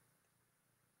Pitt.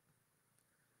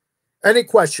 Any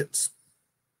questions?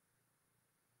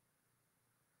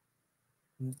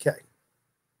 Okay.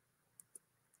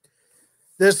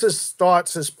 This is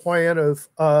Stotts' plan of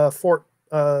Fort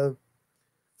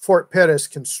Pitt is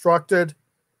constructed.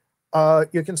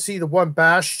 You can see the one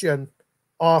bastion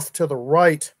off to the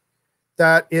right.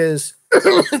 That is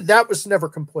that was never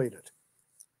completed.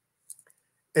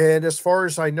 And as far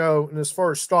as I know, and as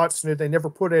far as Stotts knew, they never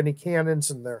put any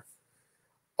cannons in there.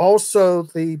 Also,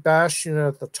 the bastion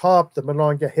at the top, the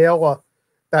Monongahela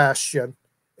bastion,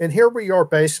 and here we are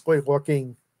basically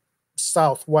looking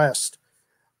southwest.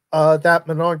 That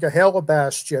Monongahela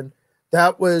bastion,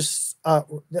 that was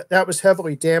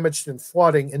heavily damaged in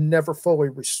flooding and never fully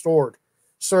restored.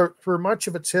 So for much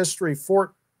of its history,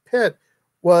 Fort Pitt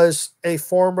was a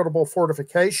formidable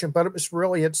fortification, but it was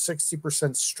really at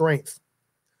 60% strength.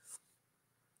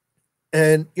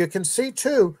 And you can see,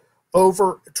 too,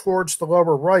 over towards the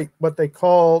lower right, what they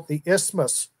call the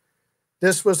isthmus.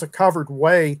 This was a covered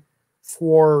way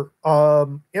for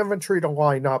infantry to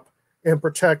line up and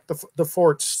protect the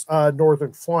fort's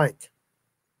northern flank.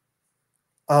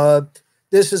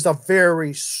 This is a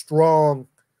very strong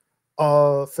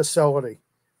facility,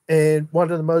 and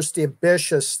one of the most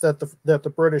ambitious that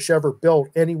the British ever built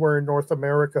anywhere in North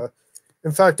America.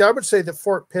 In fact, I would say that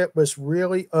Fort Pitt was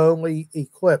really only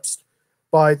eclipsed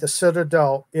by the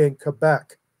Citadel in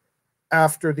Quebec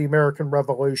after the American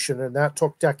Revolution, and that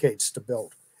took decades to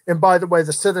build. And by the way,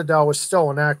 the Citadel was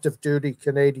still an active duty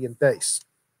Canadian base.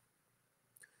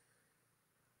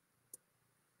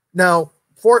 Now,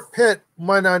 Fort Pitt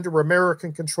went under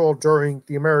American control during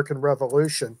the American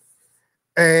Revolution,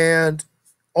 and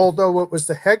although it was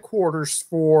the headquarters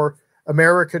for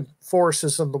American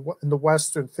forces in the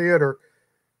Western Theater,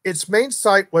 its main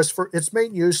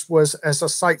use was as a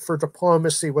site for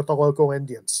diplomacy with the local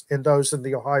Indians and those in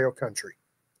the Ohio country.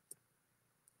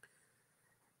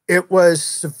 It was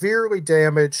severely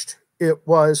damaged. It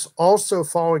was also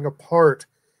falling apart.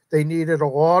 They needed a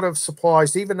lot of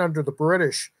supplies, even under the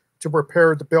British, to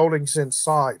repair the buildings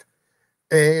inside.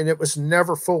 And it was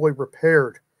never fully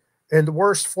repaired. And the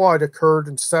worst flood occurred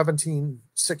in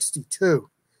 1762.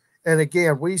 And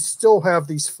again, we still have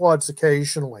these floods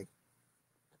occasionally.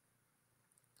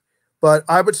 But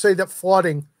I would say that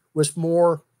flooding was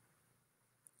more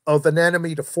of an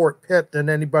enemy to Fort Pitt than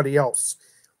anybody else.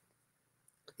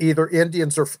 Either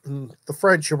Indians or the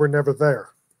French, who were never there.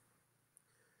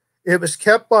 It was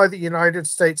kept by the United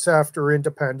States after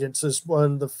independence as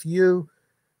one of the few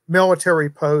military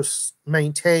posts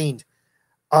maintained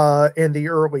in the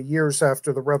early years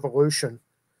after the Revolution.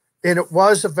 And it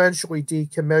was eventually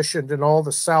decommissioned and all the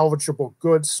salvageable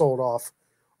goods sold off,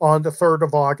 on the 3rd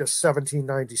of August,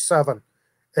 1797.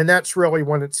 And that's really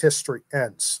when its history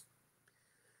ends.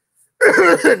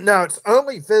 Now, its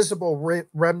only visible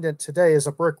remnant today is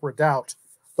a brick redoubt,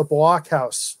 the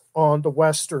blockhouse on the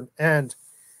western end.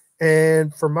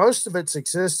 And for most of its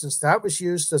existence, that was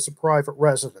used as a private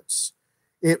residence.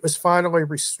 It was finally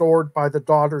restored by the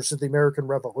Daughters of the American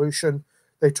Revolution.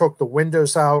 They took the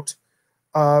windows out,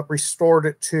 restored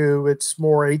it to its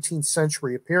more 18th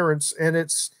century appearance, and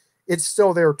it's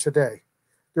still there today.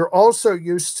 There also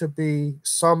used to be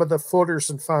some of the footers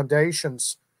and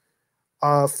foundations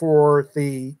for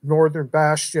the northern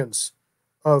bastions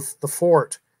of the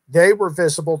fort. They were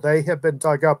visible. They have been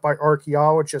dug up by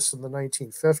archaeologists in the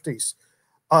 1950s.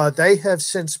 They have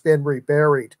since been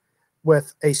reburied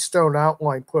with a stone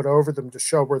outline put over them to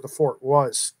show where the fort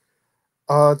was.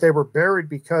 They were buried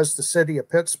because the city of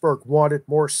Pittsburgh wanted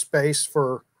more space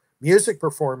for music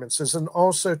performances, and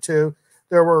also, too,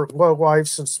 there were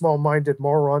lowlifes and small-minded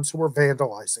morons who were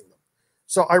vandalizing them.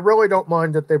 So I really don't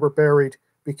mind that they were buried,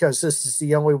 because this is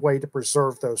the only way to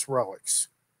preserve those relics.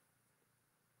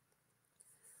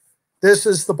 This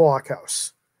is the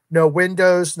blockhouse. No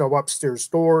windows, no upstairs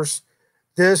doors.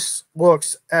 This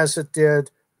looks as it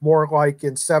did more like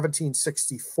in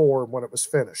 1764 when it was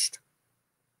finished.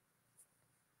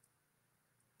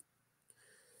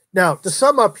 Now, to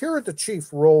sum up, here are the chief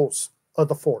roles of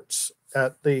the forts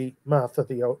at the mouth of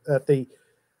the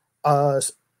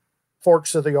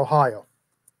forks of the Ohio.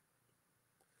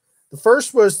 The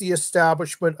first was the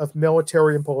establishment of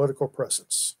military and political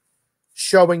presence,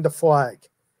 showing the flag,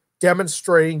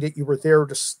 demonstrating that you were there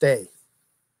to stay.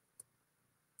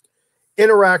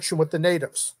 Interaction with the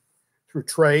natives through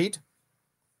trade,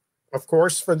 of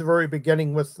course, from the very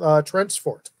beginning with Trent's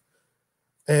Fort.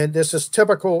 And this is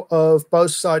typical of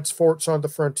both sides' forts on the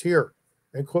frontier,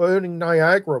 including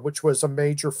Niagara, which was a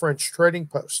major French trading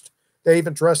post. They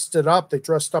even dressed it up. They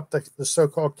dressed up the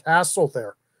so-called castle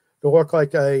there to look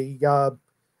like a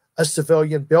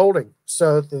civilian building,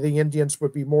 so that the Indians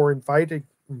would be more invited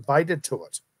to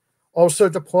it. Also,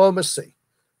 diplomacy.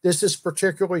 This is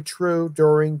particularly true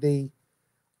during the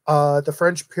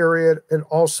French period and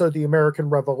also the American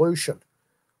Revolution,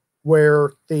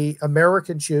 where the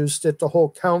Americans used it to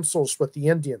hold councils with the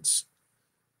Indians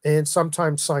and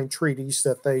sometimes signed treaties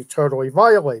that they totally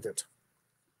violated.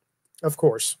 Of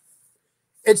course,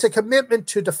 it's a commitment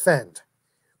to defend.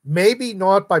 Maybe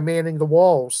not by manning the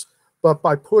walls, but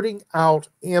by putting out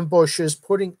ambushes,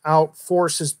 putting out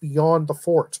forces beyond the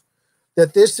fort,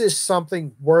 that this is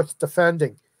something worth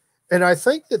defending. And I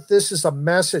think that this is a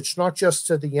message not just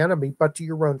to the enemy, but to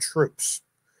your own troops,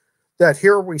 that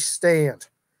here we stand,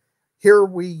 here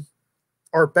we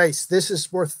are based, this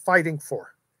is worth fighting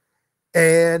for.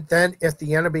 And then if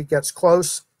the enemy gets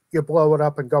close, you blow it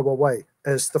up and go away,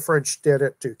 as the French did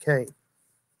at Duquesne.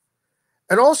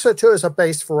 And also, too, as a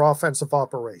base for offensive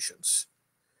operations.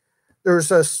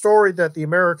 There's a story that the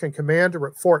American commander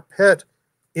at Fort Pitt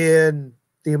in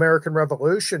the American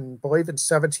Revolution, I believe in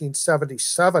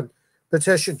 1777,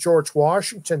 petitioned George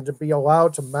Washington to be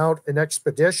allowed to mount an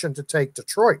expedition to take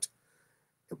Detroit.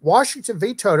 Washington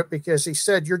vetoed it because he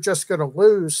said, you're just going to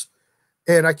lose,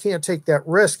 and I can't take that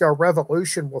risk. Our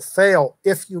revolution will fail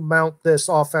if you mount this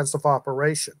offensive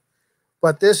operation.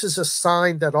 But this is a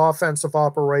sign that offensive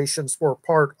operations were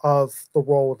part of the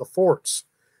role of the forts.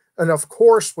 And of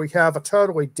course, we have a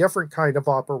totally different kind of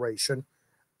operation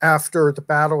after the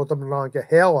Battle of the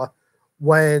Monongahela,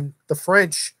 when the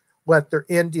French let their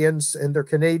Indians and their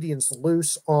Canadians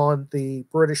loose on the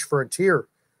British frontier,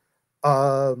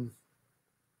 and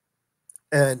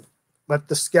let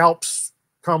the scalps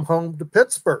come home to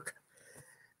Pittsburgh.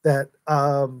 That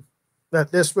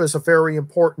this was a very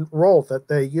important role, that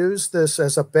they used this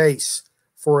as a base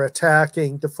for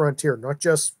attacking the frontier, not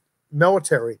just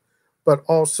military, but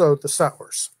also the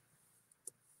settlers.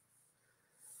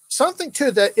 Something,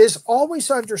 too, that is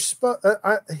always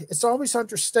it's always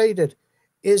understated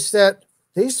is that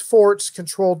these forts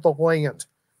controlled the land,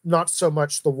 not so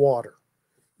much the water.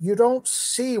 You don't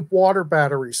see water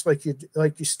batteries like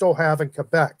you still have in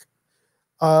Quebec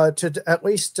to at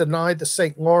least deny the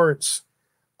St. Lawrence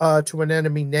to an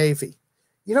enemy navy.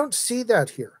 You don't see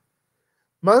that here.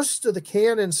 Most of the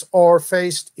cannons are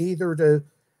faced either to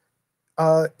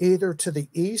the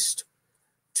east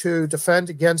to defend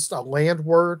against a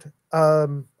landward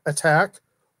attack,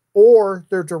 or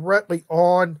they're directly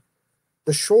on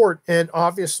the shore and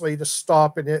obviously to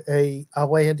stop in a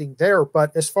landing there.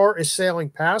 But as far as sailing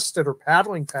past it or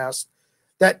paddling past,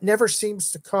 that never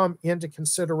seems to come into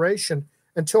consideration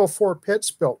until Fort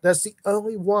Pitt's built. That's the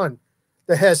only one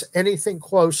that has anything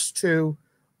close to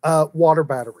water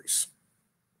batteries.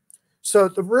 So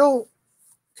the real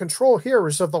control here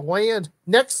is of the land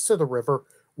next to the river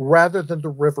rather than the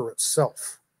river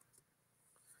itself.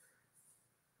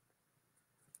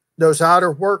 Those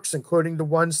outer works, including the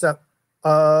ones that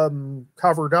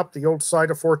covered up the old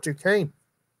site of Fort Duquesne,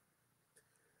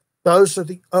 those are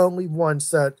the only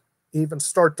ones that even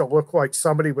start to look like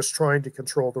somebody was trying to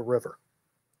control the river.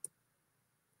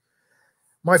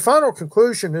 My final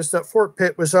conclusion is that Fort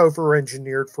Pitt was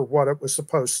over-engineered for what it was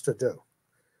supposed to do.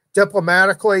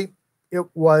 Diplomatically, it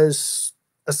was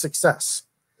a success.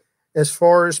 As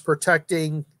far as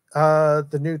protecting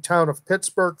the new town of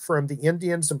Pittsburgh from the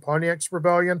Indians and Pontiac's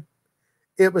rebellion,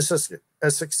 it was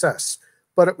a success,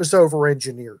 but it was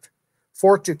over-engineered.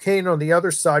 Fort Duquesne, on the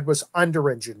other side, was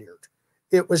under-engineered.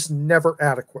 It was never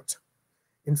adequate.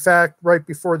 In fact, right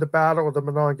before the Battle of the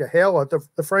Monongahela,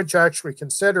 the French actually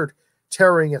considered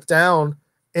tearing it down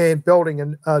and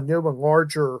building a new and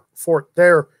larger fort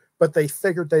there, but they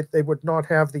figured that they would not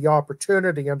have the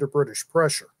opportunity under British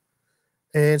pressure.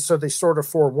 And so they sort of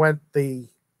forewent the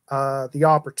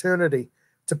opportunity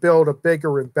to build a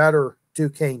bigger and better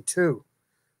Duquesne II.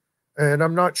 And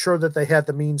I'm not sure that they had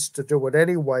the means to do it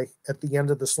anyway at the end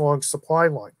of this long supply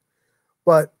line.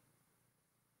 But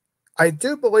I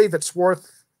do believe it's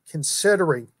worth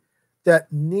considering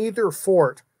that neither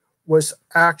fort was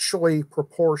actually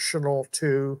proportional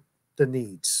to the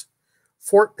needs.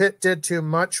 Fort Pitt did too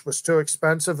much, was too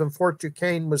expensive, and Fort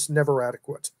Duquesne was never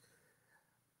adequate.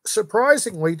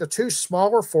 Surprisingly, the two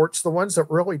smaller forts, the ones that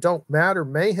really don't matter,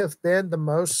 may have been the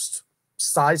most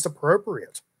size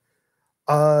appropriate.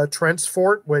 Trent's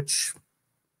Fort, which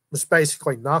was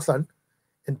basically nothing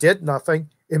and did nothing,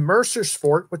 and Mercer's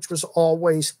Fort, which was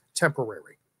always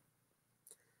temporary.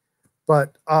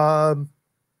 But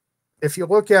if you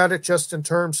look at it just in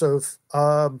terms of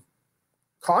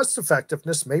cost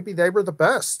effectiveness, maybe they were the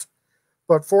best.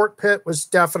 But Fort Pitt was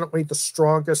definitely the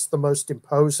strongest, the most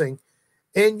imposing,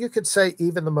 and you could say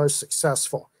even the most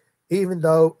successful, even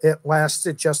though it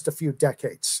lasted just a few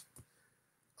decades.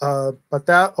 But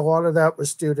a lot of that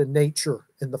was due to nature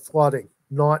and the flooding,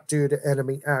 not due to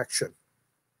enemy action.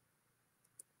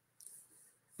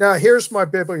 Now, here's my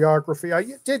bibliography. I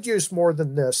did use more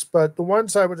than this, but the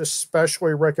ones I would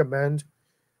especially recommend,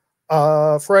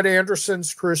 Fred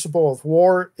Anderson's Crucible of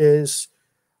War is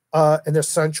an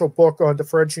essential book on the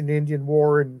French and Indian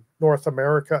War in North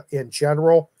America in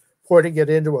general, putting it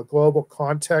into a global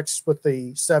context with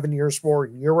the 7 Years' War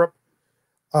in Europe.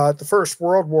 The First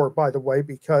World War, by the way,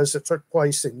 because it took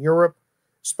place in Europe,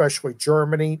 especially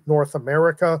Germany, North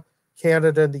America,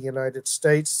 Canada, and the United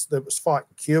States, that was fought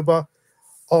in Cuba.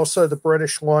 Also, the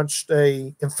British launched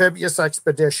an amphibious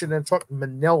expedition and took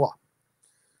Manila.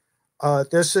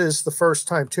 This is the first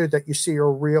time, too, that you see a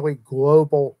really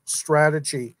global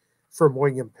strategy from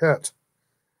William Pitt,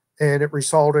 and it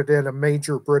resulted in a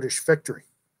major British victory.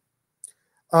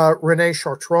 René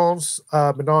Chartrand's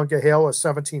Monongahela,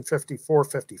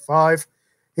 1754-55.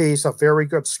 He's a very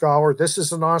good scholar. This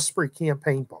is an Osprey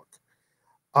campaign book.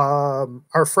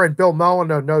 Our friend Bill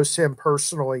Molyneux knows him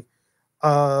personally.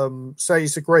 So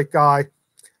he's a great guy.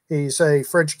 He's a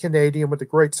French-Canadian with a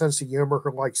great sense of humor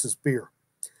who likes his beer.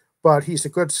 But he's a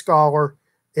good scholar,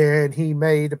 and he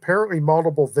made apparently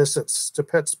multiple visits to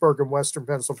Pittsburgh and Western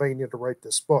Pennsylvania to write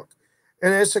this book.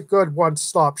 And it's a good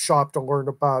one-stop shop to learn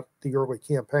about the early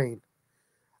campaign.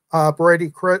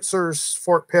 Brady Kritzer's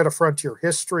Fort Pitt, A Frontier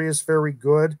History is very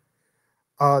good.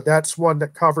 That's one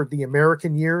that covered the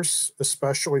American years,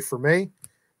 especially for me.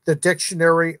 The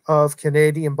Dictionary of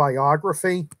Canadian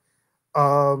Biography,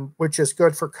 which is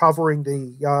good for covering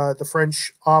the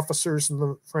French officers in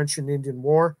the French and Indian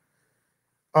War.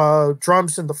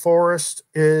 Drums in the Forest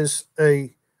is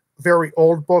a very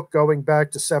old book going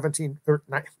back to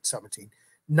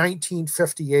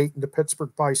 1958 in the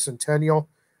Pittsburgh Bicentennial.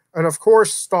 And of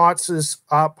course, Stotts's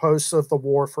Outposts of the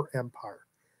War for Empire.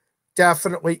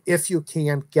 Definitely, if you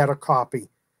can, get a copy.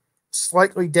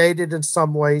 Slightly dated in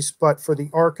some ways, but for the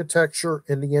architecture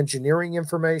and the engineering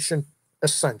information,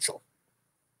 essential.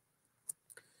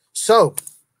 So,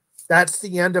 that's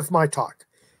the end of my talk.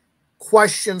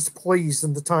 Questions, please,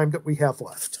 in the time that we have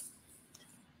left.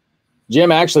 Jim,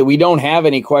 actually, we don't have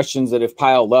any questions that have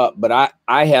piled up, but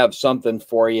I have something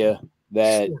for you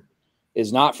that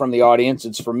is not from the audience.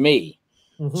 It's from me.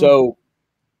 Mm-hmm. So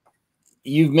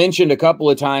you've mentioned a couple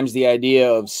of times the idea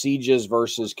of sieges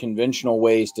versus conventional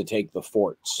ways to take the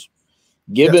forts.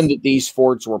 Given that these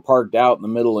forts were parked out in the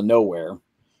middle of nowhere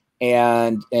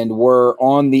and were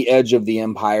on the edge of the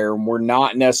empire, and were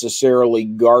not necessarily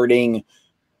guarding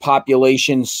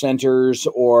population centers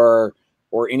or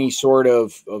any sort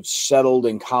of settled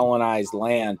and colonized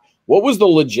land, what was the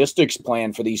logistics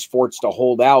plan for these forts to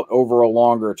hold out over a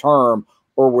longer term?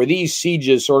 or were these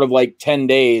sieges sort of like 10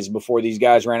 days before these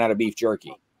guys ran out of beef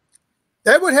jerky?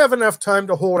 They would have enough time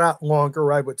to hold out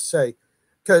longer, I would say,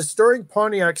 because during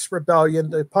Pontiac's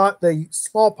rebellion, the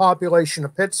small population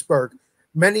of Pittsburgh,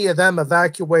 many of them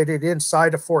evacuated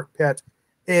inside of Fort Pitt,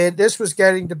 and this was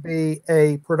getting to be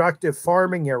a productive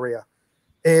farming area.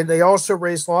 And they also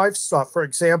raised livestock. For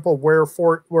example, where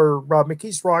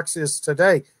McKees Rocks is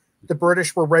today, the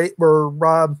British were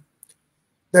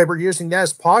using that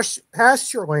as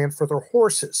pasture land for their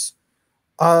horses.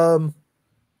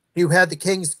 You had the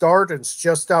King's Gardens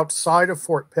just outside of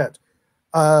Fort Pitt,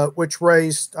 which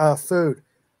raised food.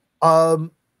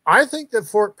 I think that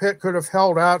Fort Pitt could have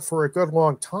held out for a good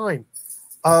long time,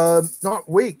 not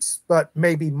weeks, but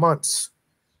maybe months.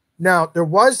 Now, there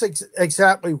was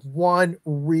exactly one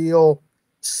real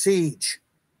siege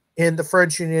in the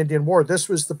French and Indian War. This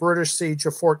was the British siege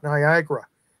of Fort Niagara,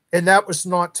 and that was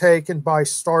not taken by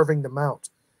starving them out.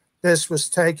 This was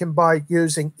taken by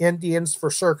using Indians for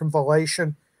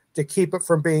circumvallation to keep it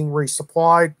from being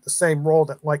resupplied, the same role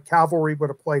that light cavalry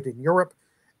would have played in Europe.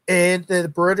 And the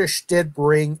British did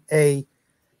bring an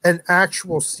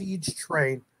actual siege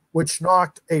train, which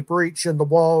knocked a breach in the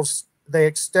walls. They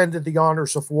extended the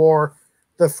honors of war.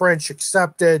 The French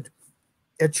accepted,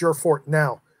 it's your fort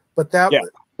now. But that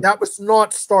was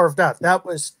not starved out.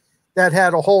 That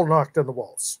had a hole knocked in the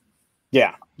walls.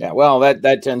 Yeah. Well,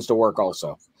 that tends to work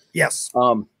also. Yes.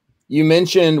 You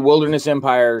mentioned Wilderness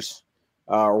Empires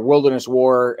or Wilderness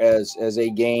War as a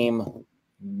game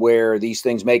where these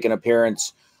things make an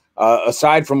appearance.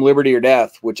 Aside from Liberty or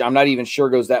Death, which I'm not even sure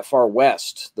goes that far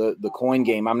west, the coin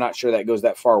game, I'm not sure that goes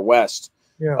that far west.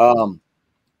 Yeah.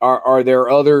 Are there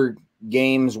other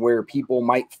games where people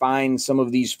might find some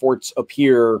of these forts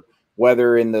appear,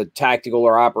 whether in the tactical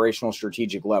or operational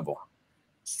strategic level?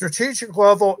 Strategic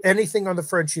level, anything on the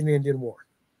French and Indian War.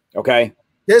 Okay.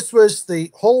 This was the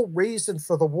whole reason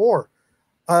for the war.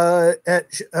 In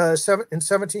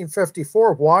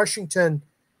 1754, Washington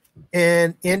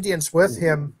and Indians with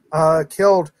him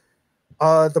killed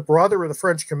the brother of the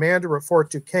French commander at Fort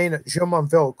Duquesne at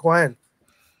Jumonville Glen,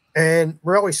 and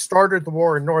really started the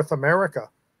war in North America.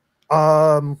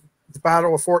 The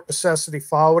Battle of Fort Necessity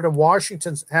followed, and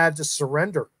Washington had to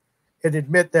surrender and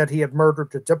admit that he had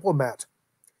murdered a diplomat.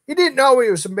 He didn't know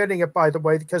he was admitting it, by the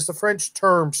way, because the French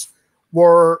terms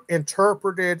were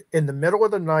interpreted in the middle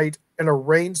of the night in a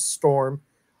rainstorm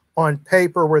on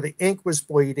paper where the ink was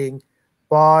bleeding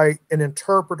by an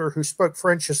interpreter who spoke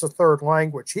French as a third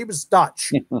language. He was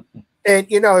Dutch. And,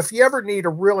 if you ever need a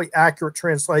really accurate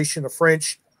translation of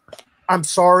French, I'm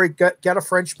sorry, get a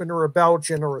Frenchman or a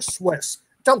Belgian or a Swiss.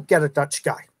 Don't get a Dutch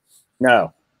guy.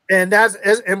 No. And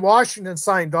Washington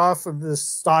signed off of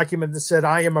this document that said,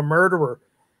 I am a murderer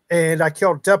and I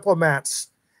killed diplomats.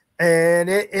 And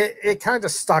it kind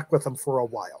of stuck with him for a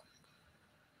while.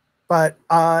 But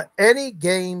any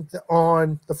game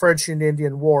on the French and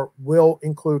Indian War will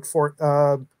include Fort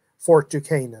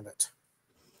Duquesne in it.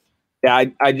 Yeah,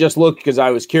 I just looked because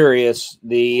I was curious.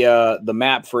 The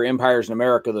map for Empires in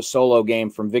America, the solo game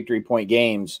from Victory Point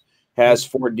Games, has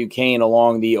Fort Duquesne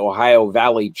along the Ohio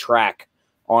Valley track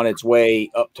on its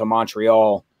way up to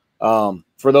Montreal.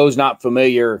 For those not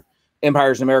familiar,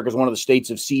 Empires in America is one of the states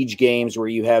of siege games where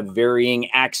you have varying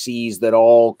axes that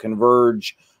all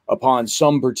converge upon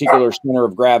some particular center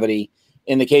of gravity.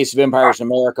 In the case of Empires in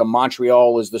America,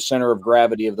 Montreal is the center of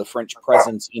gravity of the French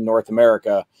presence in North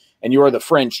America. And you are the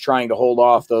French trying to hold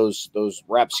off those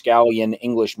rapscallion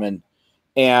Englishmen.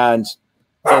 And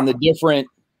the different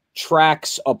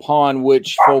tracks upon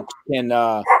which folks can,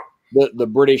 the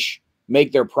British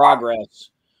make their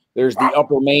progress. There's the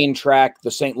Upper Main track,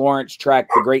 the St. Lawrence track,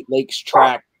 the Great Lakes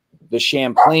track, the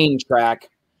Champlain track,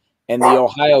 and the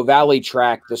Ohio Valley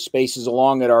track. The spaces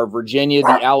along it are Virginia,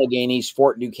 the Alleghenies,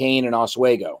 Fort Duquesne, and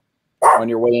Oswego on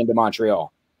your way into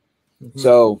Montreal. Mm-hmm.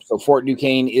 So Fort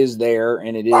Duquesne is there,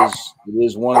 and it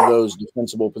is one of those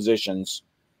defensible positions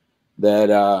that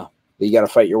you got to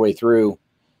fight your way through.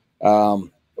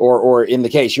 Or in the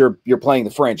case you're playing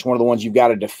the French, one of the ones you've got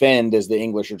to defend as the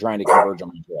English are trying to converge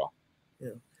on Montreal. Yeah.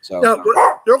 So now,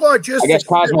 I guess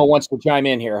Cosmo wants to chime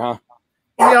in here, huh?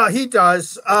 Yeah, he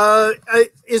does.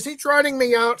 Is he trotting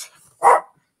me out?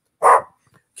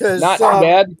 Because not too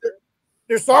bad.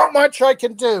 There's not much I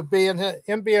can do being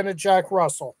a Jack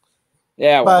Russell.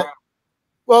 Yeah,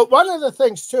 well, one of the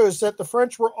things too is that the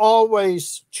French were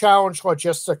always challenged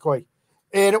logistically,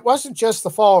 and it wasn't just the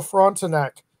fall of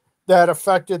Frontenac that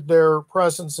affected their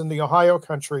presence in the Ohio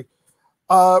country.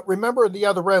 Remember, the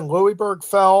other end, Louisburg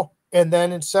fell, and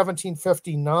then in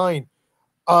 1759,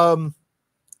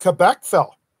 Quebec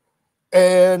fell,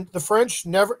 and the French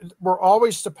were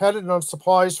always dependent on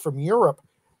supplies from Europe,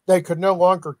 they could no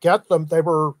longer get them. They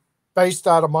were based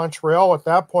out of Montreal at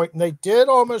that point, and they did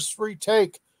almost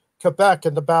retake Quebec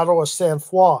in the Battle of Saint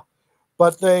Foy,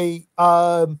 but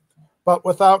but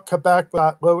without Quebec,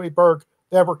 without Louisbourg,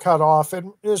 they were cut off,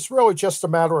 and it was really just a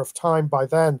matter of time by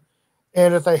then.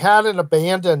 And if they hadn't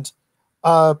abandoned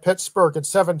Pittsburgh in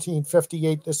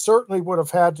 1758, they certainly would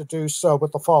have had to do so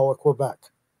with the fall of Quebec.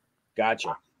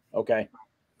 Gotcha. Okay.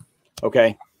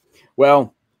 Okay.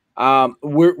 Well,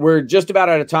 we're just about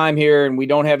out of time here, and we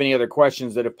don't have any other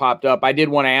questions that have popped up. I did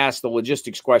want to ask the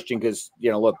logistics question because,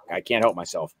 look, I can't help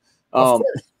myself.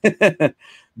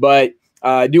 But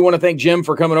I do want to thank Jim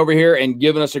for coming over here and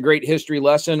giving us a great history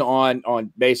lesson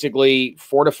on basically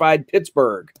fortified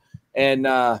Pittsburgh and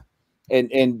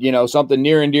something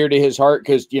near and dear to his heart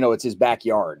because, it's his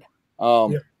backyard.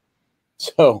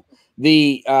 So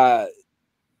we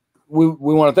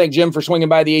want to thank Jim for swinging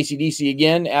by the ACDC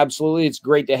again. Absolutely. It's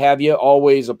great to have you.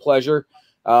 Always a pleasure.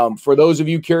 For those of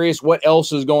you curious what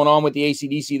else is going on with the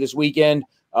ACDC this weekend,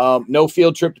 no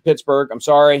field trip to Pittsburgh. I'm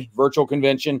sorry. Virtual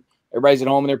convention. Everybody's at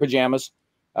home in their pajamas.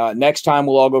 Next time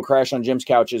we'll all go crash on Jim's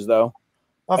couches, though.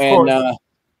 Of course.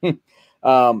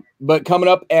 But coming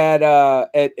up at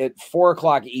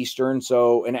 4:00 Eastern,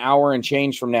 so an hour and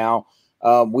change from now,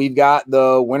 we've got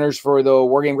the winners for the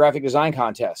Wargame Graphic Design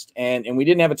Contest, and we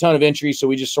didn't have a ton of entries, so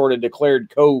we just sort of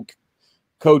declared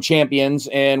co-champions,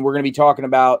 and we're going to be talking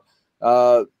about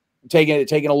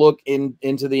taking a look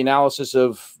into the analysis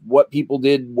of what people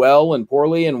did well and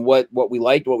poorly, and what we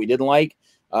liked, what we didn't like.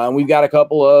 We've got a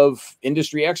couple of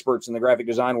industry experts in the graphic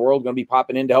design world going to be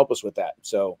popping in to help us with that,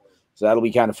 so that'll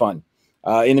be kind of fun.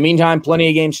 In the meantime, plenty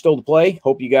of games still to play.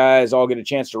 Hope you guys all get a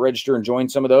chance to register and join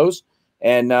some of those.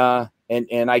 And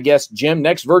I guess, Jim,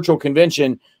 next virtual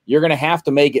convention, you're going to have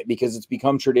to make it because it's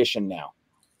become tradition now.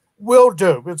 Will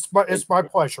do. It's my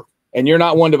pleasure. And you're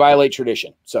not one to violate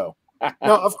tradition. So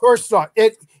no, of course not.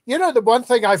 The one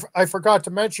thing I forgot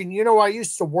to mention, I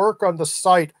used to work on the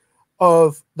site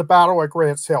of the Battle at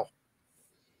Grants Hill.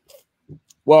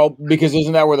 Well, because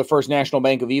isn't that where the first National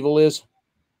Bank of Evil is?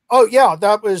 Oh, yeah,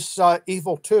 that was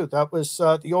Evil too. That was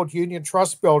the old Union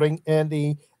Trust building, and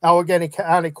the Allegheny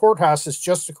County Courthouse is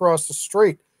just across the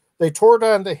street. They tore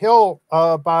down the hill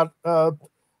about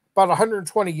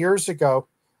 120 years ago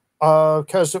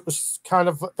because it was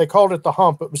they called it the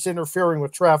hump. It was interfering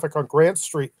with traffic on Grant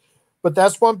Street. But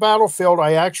that's one battlefield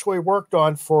I actually worked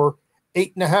on for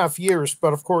 8.5 years.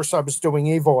 But of course, I was doing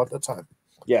Evil at the time.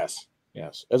 Yes.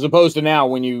 As opposed to now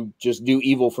when you just do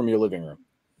Evil from your living room.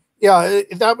 Yeah,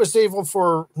 that was Evil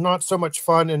for not so much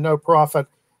fun and no profit.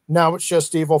 Now it's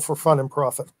just Evil for fun and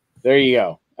profit. There you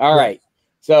go. All right.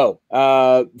 So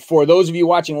for those of you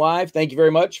watching live, thank you very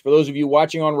much. For those of you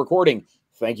watching on recording,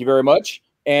 thank you very much.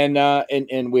 And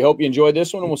we hope you enjoyed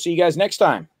this one, and we'll see you guys next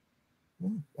time.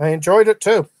 I enjoyed it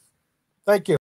too. Thank you.